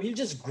grab him, he'll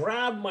just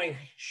grab my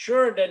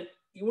shirt and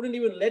he wouldn't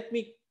even let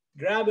me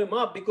grab him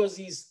up because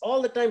he's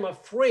all the time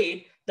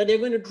afraid that they're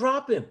going to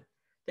drop him,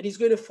 that he's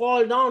going to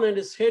fall down and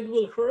his head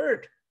will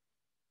hurt.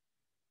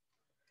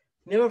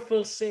 Never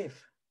felt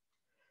safe.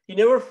 He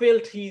never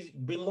felt he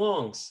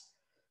belongs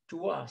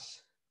to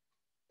us.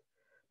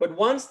 But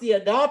once the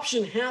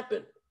adoption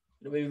happened,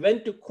 We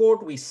went to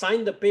court, we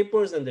signed the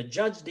papers, and the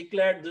judge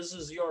declared, this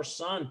is your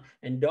son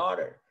and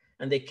daughter.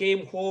 And they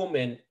came home,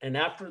 and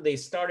after they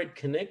started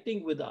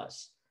connecting with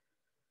us,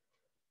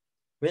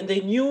 when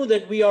they knew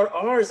that we are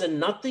ours and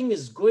nothing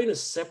is going to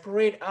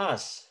separate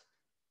us,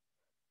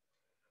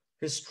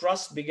 his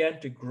trust began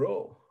to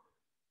grow.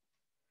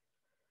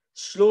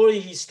 Slowly,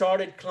 he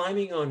started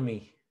climbing on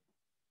me.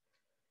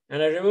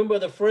 And I remember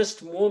the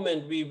first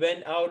moment we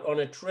went out on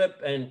a trip,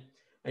 and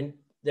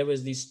there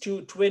was these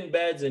two twin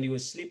beds, and he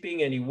was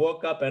sleeping, and he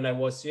woke up, and I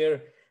was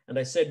here, and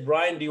I said,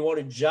 Brian, do you want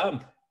to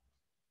jump?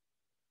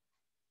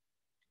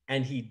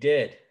 And he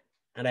did.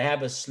 And I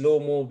have a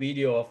slow-mo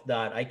video of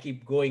that. I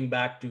keep going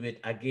back to it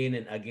again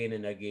and again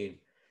and again.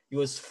 He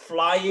was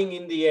flying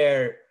in the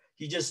air.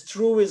 He just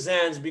threw his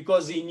hands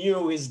because he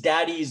knew his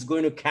daddy is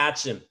going to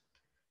catch him.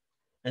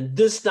 And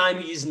this time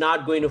he is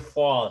not going to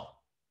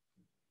fall.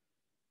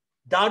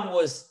 That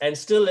was, and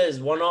still is,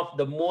 one of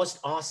the most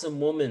awesome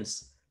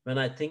moments when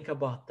I think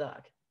about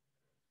that.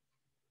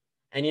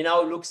 And he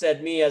now looks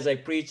at me as I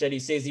preach, and he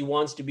says he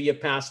wants to be a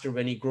pastor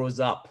when he grows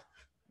up.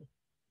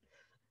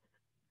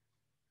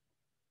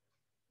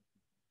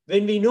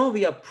 When we know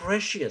we are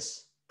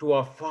precious to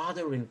our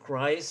Father in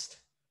Christ,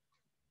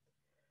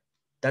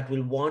 that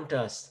will want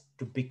us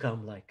to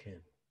become like him.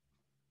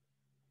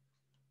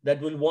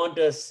 That will want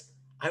us,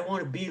 I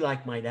want to be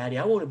like my daddy.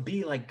 I want to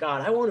be like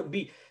God. I want to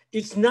be,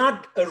 it's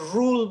not a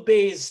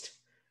rule-based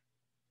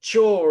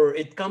chore.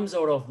 It comes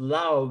out of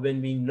love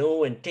when we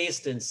know and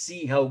taste and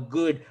see how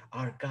good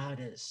our God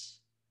is.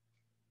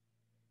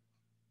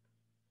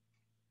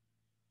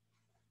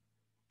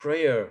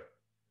 Prayer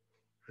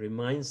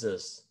reminds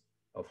us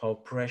of how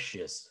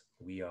precious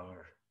we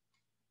are.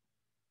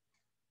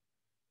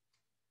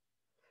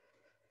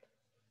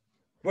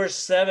 Verse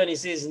 7, he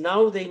says,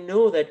 now they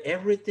know that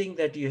everything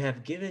that you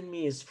have given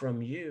me is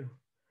from you.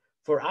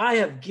 For I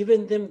have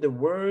given them the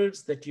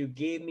words that you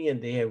gave me,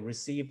 and they have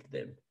received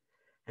them,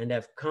 and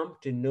have come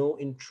to know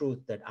in truth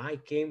that I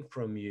came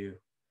from you,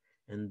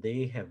 and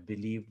they have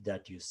believed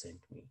that you sent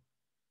me.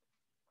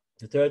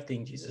 The third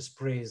thing Jesus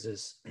prays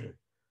is,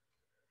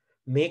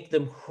 make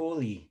them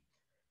holy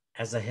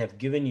as I have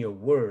given your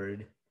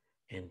word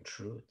and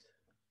truth.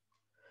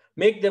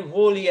 Make them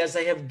holy as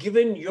I have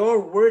given your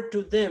word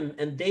to them,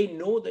 and they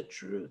know the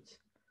truth.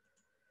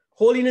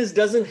 Holiness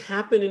doesn't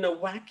happen in a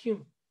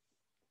vacuum.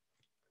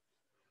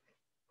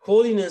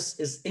 Holiness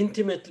is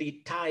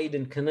intimately tied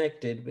and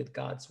connected with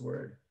God's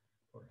word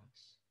for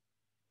us.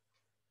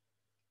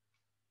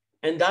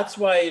 And that's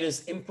why it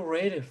is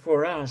imperative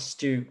for us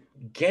to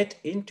get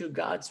into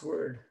God's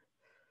word,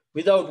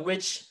 without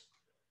which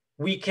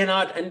we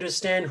cannot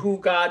understand who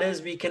God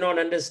is. We cannot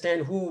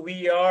understand who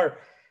we are.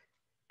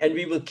 And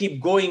we will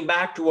keep going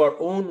back to our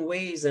own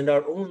ways and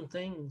our own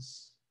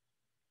things.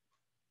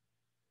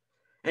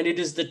 And it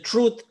is the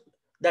truth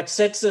that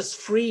sets us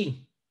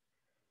free.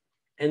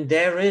 And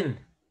therein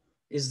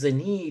is the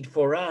need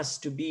for us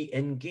to be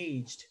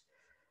engaged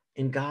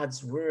in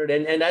God's word.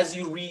 And as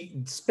you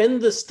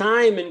spend this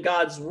time in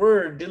God's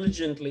word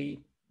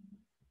diligently,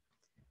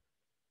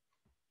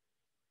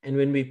 and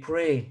when we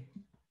pray,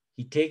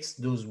 he takes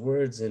those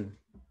words and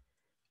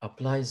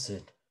applies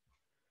it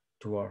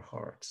to our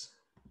hearts.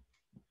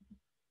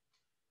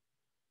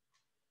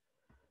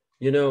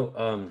 You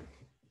know,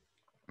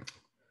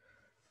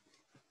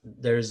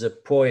 there's a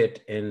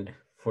poet and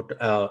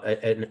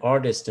an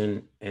artist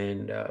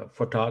and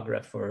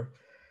photographer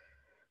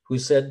who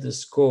said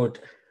this quote,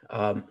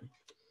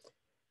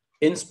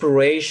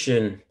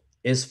 inspiration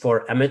is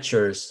for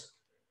amateurs.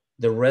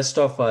 The rest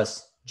of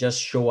us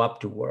just show up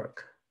to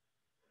work.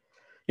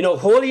 You know,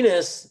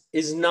 holiness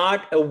is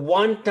not a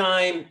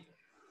one-time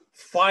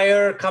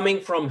fire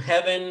coming from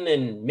heaven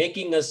and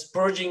making us,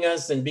 purging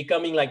us and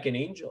becoming like an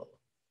angel.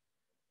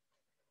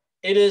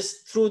 It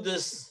is through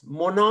this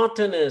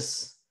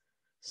monotonous,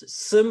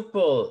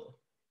 simple,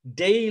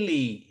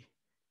 daily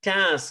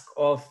task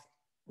of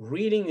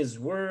reading his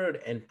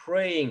word and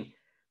praying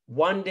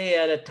one day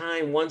at a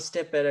time, one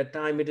step at a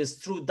time. It is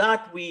through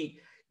that we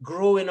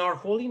grow in our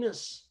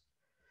holiness.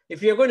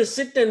 If you're going to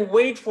sit and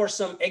wait for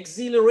some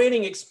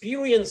exhilarating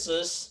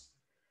experiences,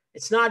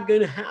 it's not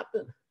going to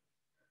happen.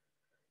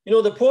 You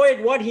know, the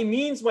poet, what he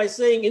means by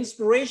saying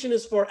inspiration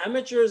is for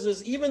amateurs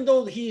is, even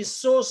though he is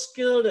so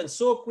skilled and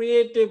so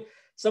creative,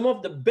 some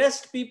of the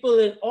best people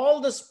in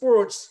all the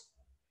sports,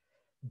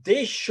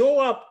 they show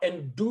up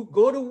and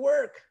go to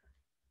work.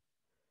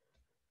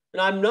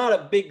 And I'm not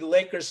a big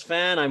Lakers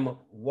fan. I'm a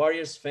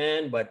Warriors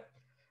fan, but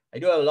I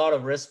do have a lot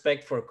of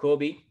respect for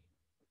Kobe.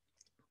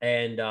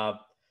 And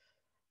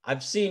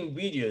I've seen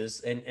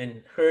videos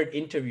and heard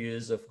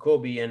interviews of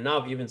Kobe and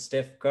now even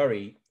Steph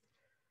Curry.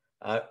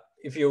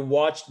 If you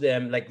watch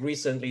them, like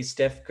recently,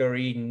 Steph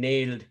Curry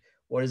nailed,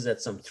 what is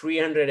that, some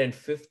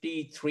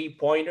 350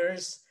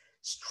 three-pointers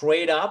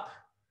straight up.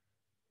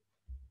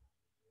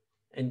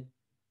 And,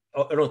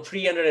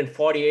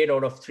 348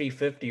 out of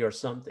 350 or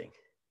something.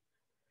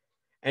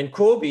 And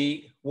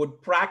Kobe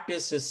would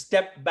practice his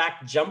step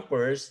back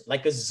jumpers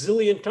like a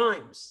zillion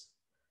times.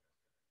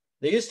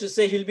 They used to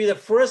say he'll be the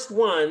first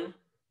one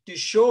to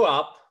show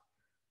up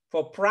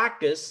for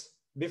practice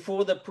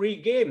before the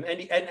pre-game.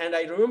 And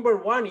I remember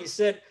one, he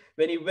said,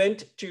 when he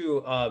went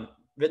to,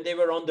 when they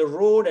were on the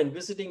road and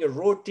visiting a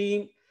road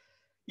team,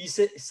 he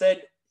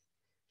said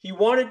he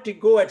wanted to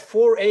go at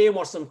 4 a.m.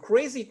 or some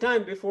crazy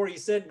time before, he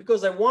said,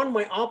 because I want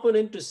my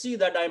opponent to see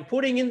that I'm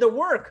putting in the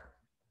work.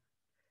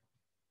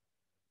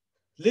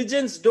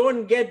 Legends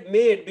don't get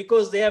made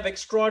because they have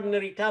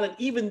extraordinary talent.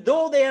 Even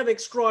though they have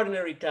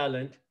extraordinary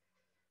talent,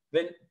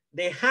 when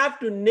they have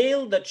to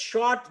nail that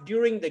shot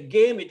during the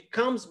game, it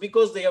comes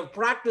because they have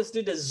practiced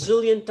it a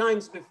zillion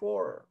times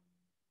before.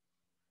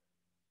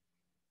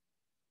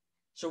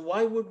 So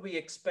why would we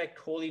expect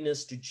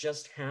holiness to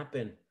just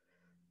happen?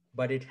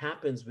 But it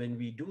happens when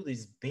we do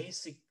these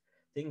basic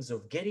things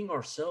of getting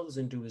ourselves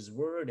into his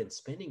word and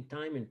spending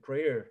time in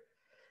prayer.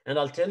 And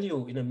I'll tell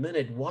you in a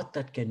minute what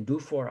that can do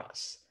for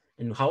us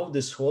and how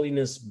this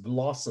holiness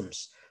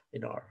blossoms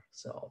in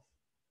ourselves.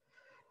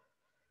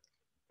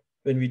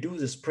 When we do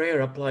this,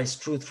 prayer applies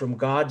truth from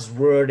God's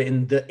word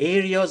in the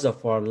areas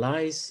of our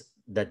lives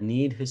that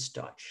need his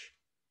touch.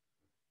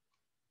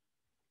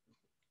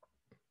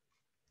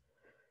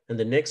 And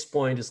the next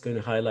point is going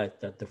to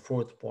highlight that, the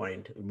fourth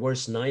point,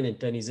 verse 9 and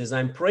 10, he says,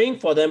 I'm praying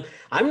for them.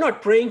 I'm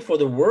not praying for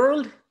the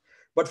world,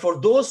 but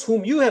for those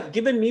whom you have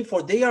given me,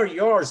 for they are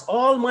yours.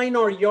 All mine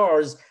are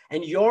yours,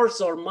 and yours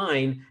are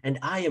mine, and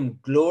I am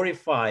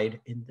glorified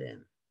in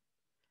them.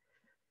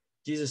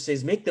 Jesus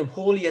says, make them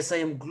holy as I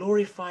am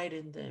glorified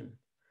in them.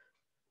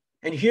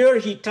 And here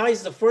he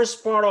ties the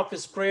first part of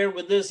his prayer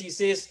with this. He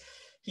says,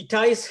 he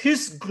ties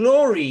his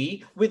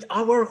glory with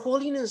our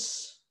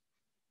holiness.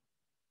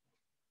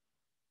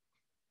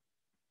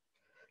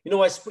 You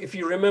know, if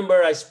you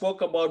remember, I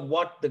spoke about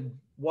what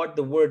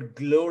the word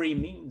glory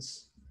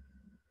means.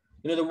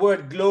 You know, the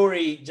word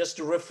glory, just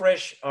to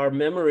refresh our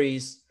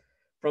memories,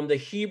 from the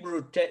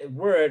Hebrew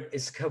word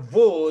is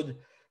kavod,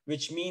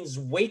 which means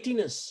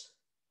weightiness.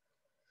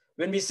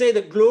 When we say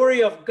the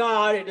glory of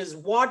God, it is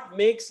what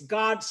makes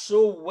God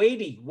so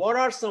weighty. What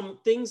are some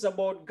things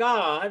about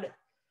God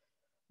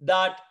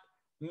that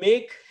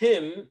make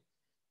him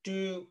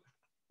to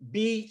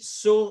be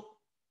so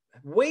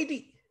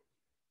weighty?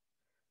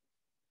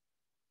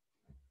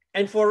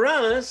 And for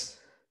us,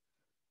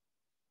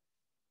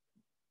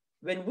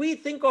 when we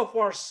think of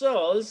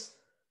ourselves,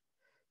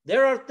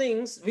 there are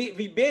things,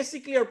 we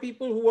basically are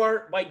people who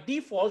are by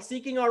default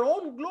seeking our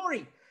own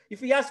glory.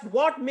 If we ask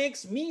what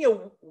makes me,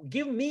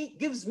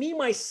 gives me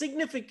my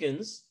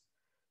significance,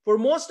 for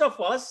most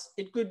of us,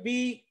 it could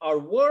be our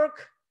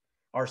work,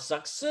 our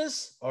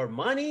success, our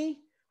money,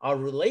 our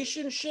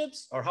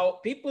relationships, or how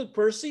people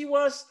perceive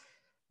us.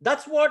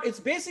 It's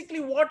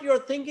basically what you're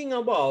thinking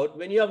about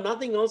when you have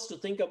nothing else to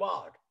think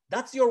about.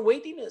 That's your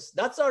weightiness.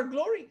 That's our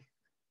glory.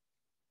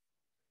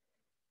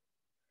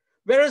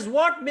 Whereas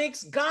what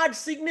makes God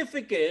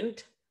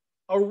significant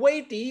or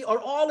weighty are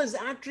all his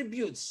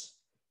attributes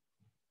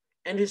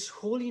and his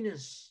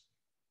holiness.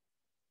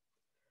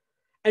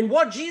 And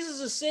what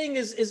Jesus is saying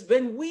is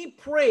when we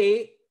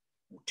pray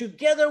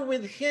together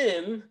with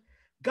him,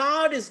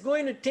 God is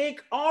going to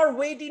take our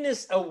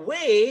weightiness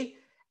away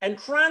and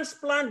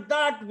transplant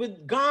that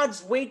with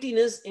God's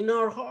weightiness in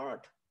our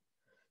heart.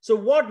 So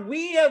what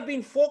we have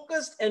been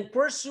focused and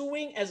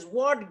pursuing as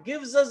what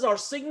gives us our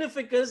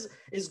significance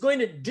is going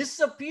to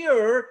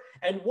disappear,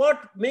 and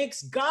what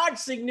makes God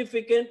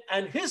significant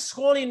and his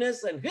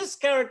holiness and his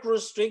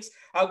characteristics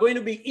are going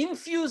to be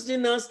infused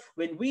in us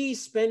when we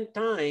spend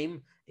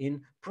time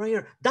in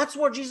prayer. That's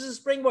what Jesus is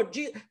praying about.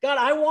 God,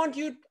 I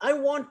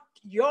want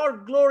your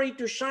glory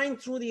to shine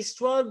through these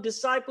 12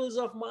 disciples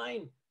of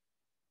mine.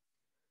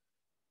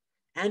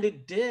 And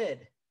it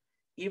did.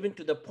 Even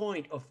to the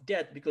point of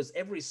death, because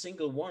every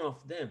single one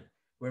of them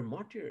were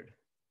martyred.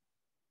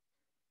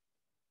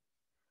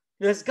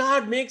 As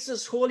God makes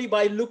us holy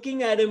by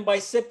looking at him, by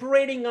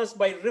separating us,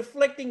 by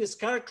reflecting his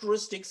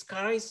characteristics,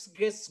 Christ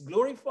gets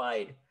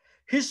glorified.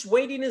 His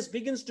weightiness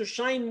begins to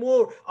shine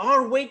more.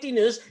 Our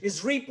weightiness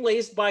is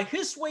replaced by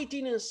his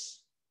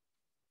weightiness.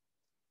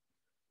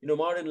 You know,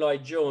 Martin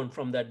Lloyd-Jones,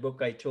 from that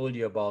book I told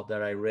you about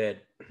that I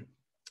read,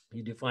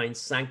 he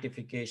defines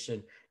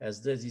sanctification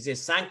as this. He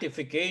says,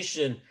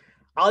 sanctification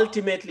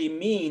ultimately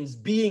means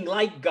being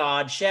like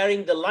God,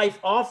 sharing the life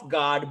of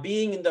God,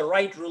 being in the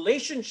right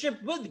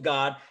relationship with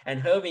God,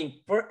 and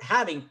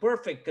having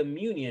perfect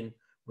communion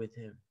with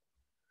him.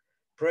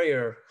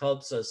 Prayer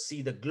helps us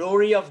see the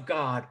glory of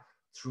God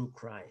through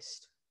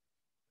Christ.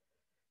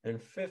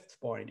 And fifth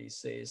point, he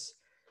says,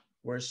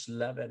 verse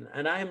 11,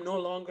 and I am no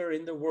longer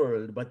in the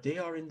world, but they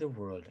are in the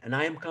world. And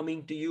I am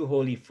coming to you,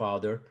 Holy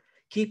Father.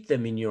 Keep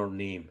them in your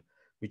name,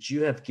 which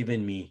you have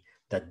given me,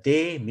 that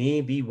they may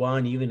be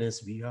one, even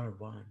as we are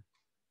one.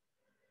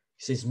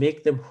 He says,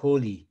 make them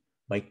holy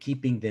by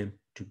keeping them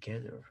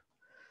together.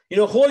 You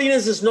know,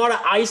 holiness is not an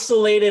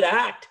isolated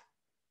act.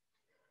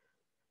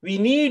 We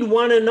need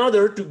one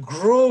another to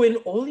grow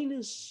in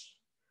holiness.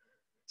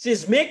 He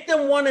says, make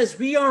them one as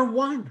we are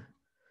one.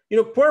 You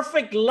know,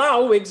 perfect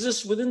love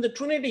exists within the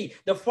Trinity.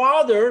 The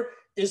Father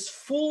is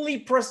fully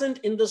present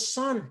in the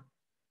Son,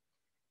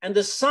 and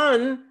the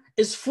Son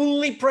is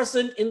fully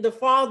present in the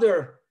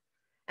Father.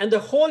 And the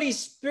Holy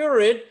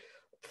Spirit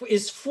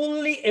is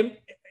fully,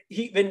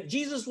 when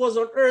Jesus was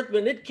on earth,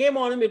 when it came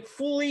on him, it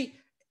fully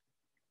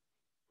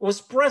was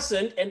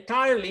present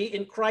entirely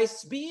in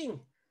Christ's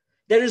being.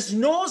 There is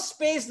no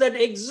space that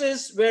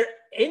exists where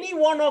any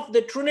one of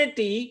the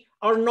Trinity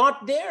are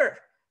not there.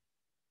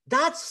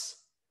 That's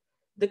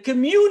the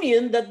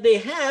communion that they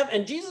have.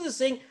 And Jesus is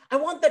saying, I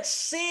want that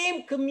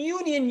same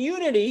communion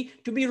unity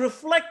to be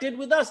reflected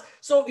with us.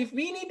 So if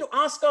we need to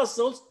ask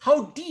ourselves,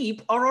 how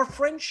deep are our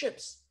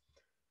friendships?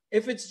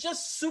 If it's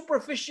just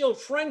superficial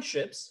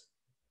friendships,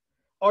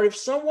 or if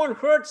someone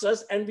hurts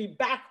us and we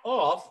back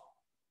off,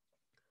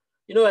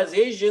 you know, as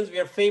Asians, we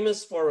are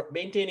famous for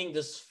maintaining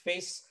this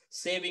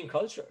face-saving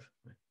culture.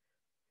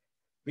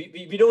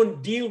 We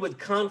don't deal with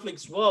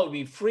conflicts well.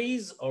 We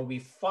freeze, or we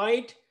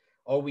fight,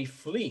 or we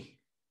flee.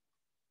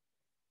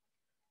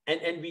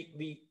 And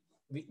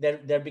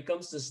there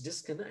becomes this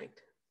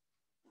disconnect.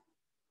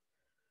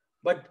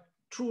 But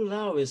true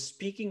love is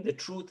speaking the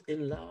truth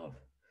in love.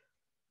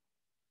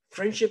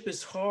 Friendship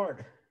is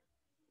hard.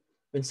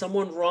 When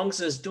someone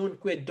wrongs us, don't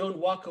quit, don't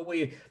walk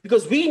away.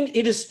 Because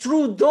it is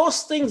through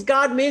those things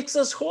God makes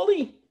us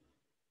holy.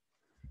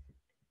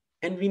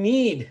 And we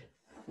need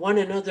one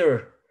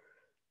another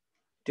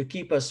to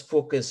keep us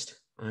focused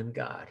on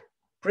God.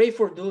 Pray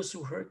for those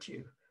who hurt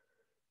you.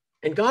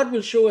 And God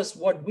will show us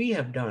what we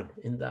have done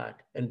in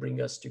that and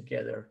bring us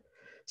together.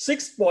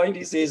 6th point,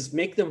 he says,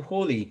 make them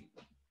holy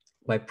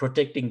by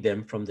protecting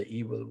them from the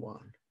evil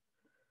one.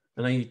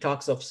 And he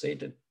talks of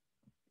Satan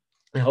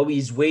and how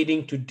he's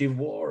waiting to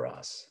devour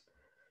us.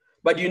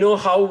 But you know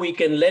how we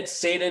can let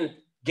Satan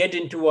get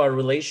into our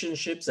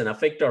relationships and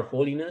affect our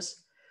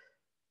holiness?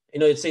 You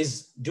know, it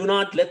says, do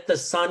not let the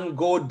sun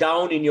go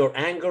down in your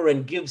anger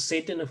and give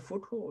Satan a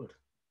foothold.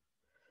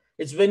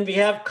 It's when we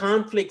have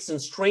conflicts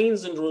and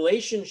strains in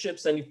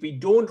relationships, and if we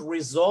don't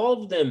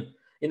resolve them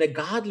in a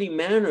godly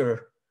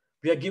manner,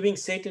 we are giving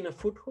Satan a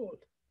foothold.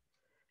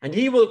 And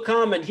he will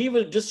come and he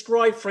will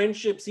destroy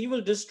friendships. He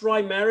will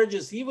destroy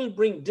marriages. He will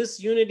bring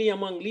disunity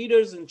among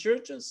leaders in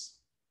churches.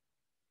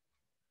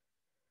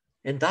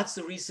 And that's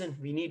the reason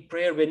we need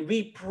prayer. When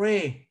we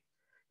pray,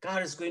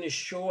 God is going to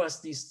show us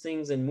these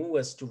things and move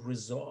us to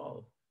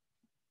resolve.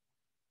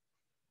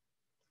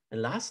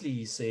 And lastly,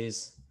 he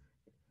says,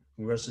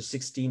 in verses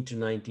 16 to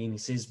 19, he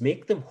says,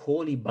 make them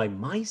holy by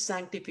my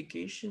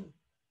sanctification.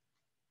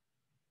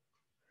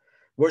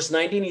 Verse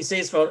 19, he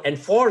says, and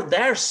for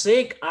their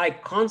sake, I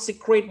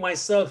consecrate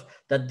myself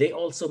that they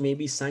also may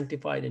be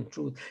sanctified in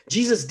truth.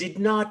 Jesus did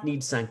not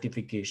need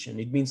sanctification.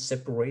 It means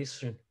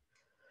separation.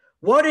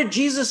 What did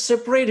Jesus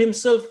separate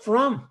himself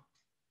from?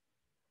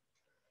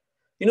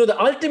 You know,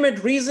 the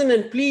ultimate reason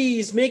and plea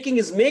he's making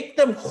is make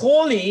them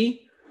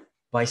holy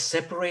by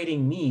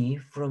separating me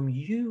from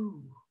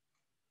you.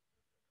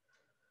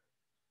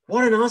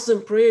 What an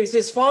awesome prayer. He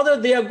says,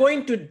 Father, they are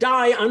going to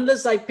die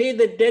unless I pay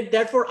the debt.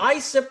 Therefore, I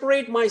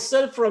separate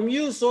myself from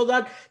you so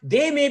that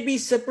they may be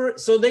separate,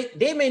 so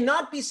they may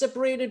not be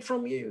separated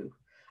from you.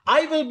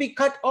 I will be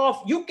cut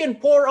off. You can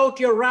pour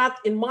out your wrath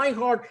in my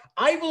heart.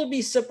 I will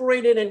be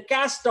separated and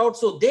cast out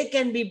so they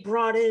can be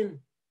brought in.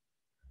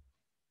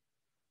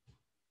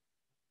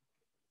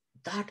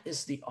 That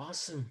is the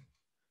awesome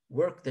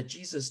work that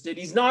Jesus did.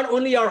 He's not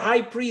only our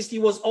high priest, he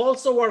was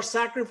also our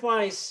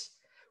sacrifice,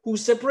 who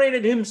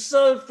separated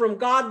himself from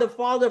God the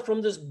Father,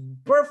 from this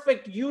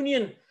perfect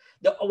union.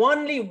 The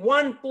only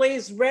one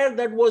place where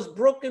that was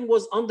broken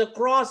was on the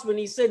cross when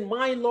he said,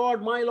 my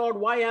Lord,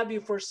 why have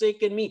you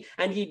forsaken me?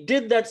 And he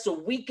did that so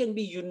we can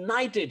be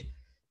united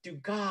to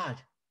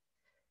God.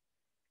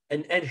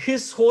 And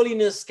his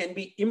holiness can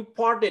be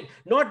imparted,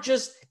 not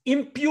just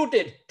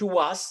imputed to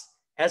us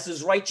as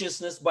his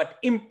righteousness, but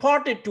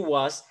imparted to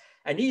us.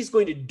 And he's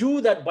going to do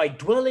that by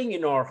dwelling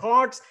in our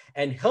hearts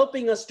and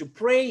helping us to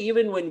pray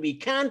even when we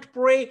can't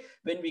pray.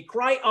 When we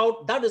cry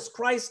out, that is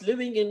Christ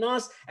living in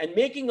us and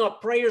making our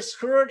prayers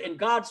heard in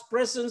God's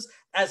presence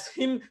as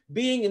him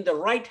being in the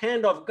right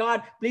hand of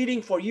God,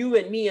 pleading for you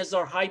and me as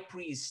our high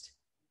priest.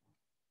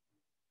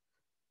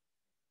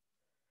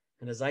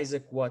 And as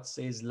Isaac Watts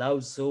says,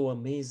 love so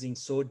amazing,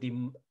 so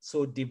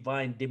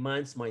divine,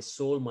 demands my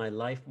soul, my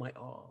life, my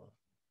all.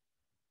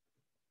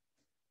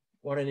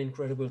 What an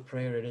incredible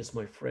prayer it is,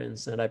 my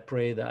friends. And I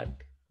pray that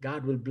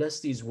God will bless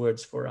these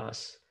words for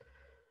us,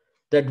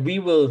 that we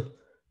will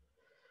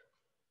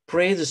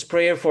pray this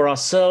prayer for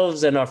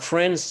ourselves and our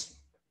friends.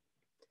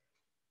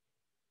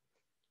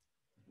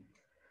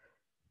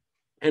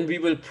 And we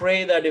will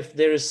pray that if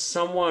there is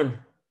someone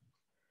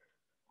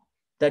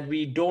that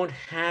we don't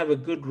have a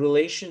good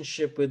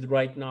relationship with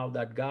right now,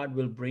 that God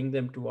will bring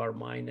them to our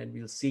mind and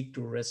we'll seek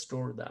to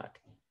restore that.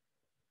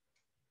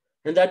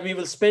 And that we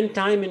will spend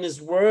time in his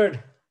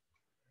word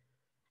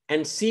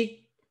and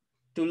seek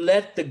to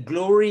let the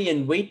glory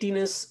and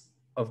weightiness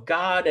of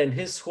God and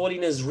his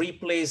holiness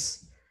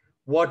replace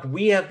what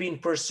we have been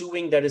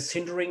pursuing that is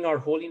hindering our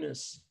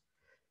holiness,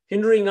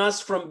 hindering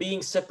us from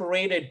being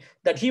separated,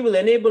 that he will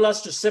enable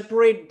us to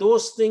separate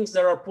those things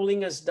that are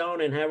pulling us down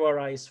and have our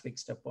eyes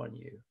fixed upon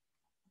you.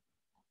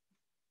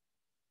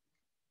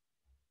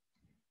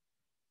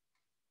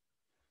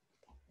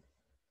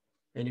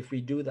 And if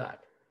we do that,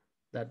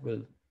 that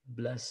will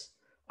bless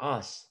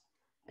us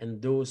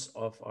and those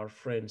of our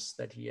friends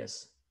that he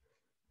has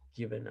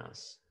given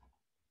us.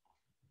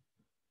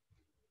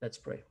 Let's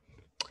pray.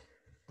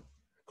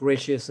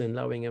 Gracious and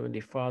loving Heavenly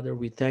Father,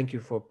 we thank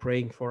you for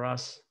praying for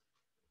us.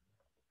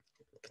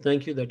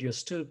 Thank you that you're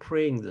still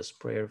praying this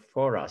prayer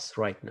for us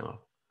right now.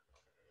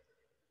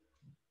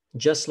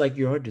 Just like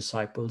your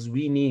disciples,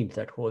 we need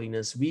that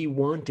holiness. We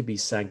want to be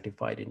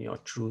sanctified in your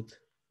truth.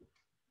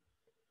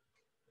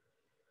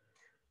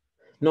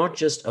 Not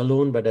just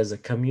alone, but as a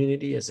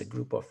community, as a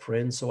group of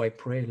friends. So I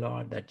pray,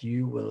 Lord, that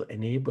you will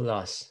enable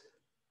us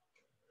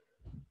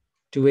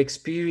to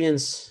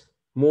experience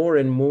more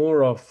and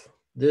more of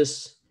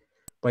this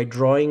by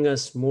drawing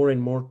us more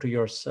and more to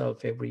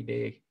yourself every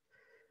day.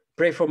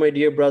 Pray for my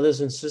dear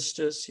brothers and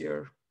sisters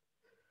here.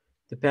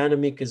 The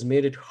pandemic has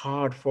made it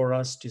hard for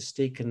us to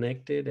stay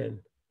connected. And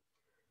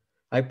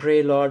I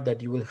pray, Lord,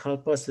 that you will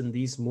help us in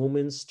these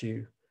moments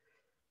to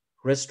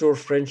restore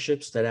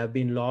friendships that have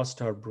been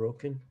lost or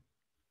broken,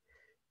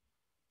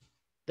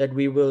 that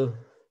we will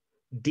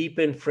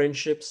deepen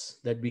friendships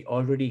that we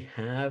already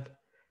have,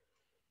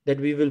 that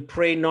we will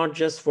pray not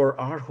just for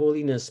our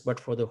holiness, but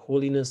for the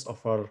holiness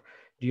of our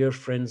dear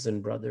friends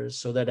and brothers,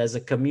 so that as a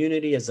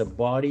community, as a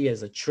body,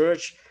 as a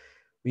church,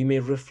 we may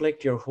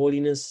reflect your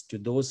holiness to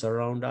those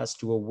around us,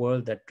 to a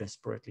world that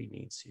desperately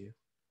needs you.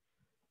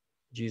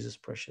 In Jesus'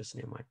 precious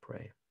name I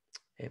pray.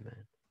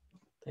 Amen.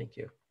 Thank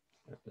you.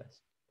 God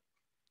bless.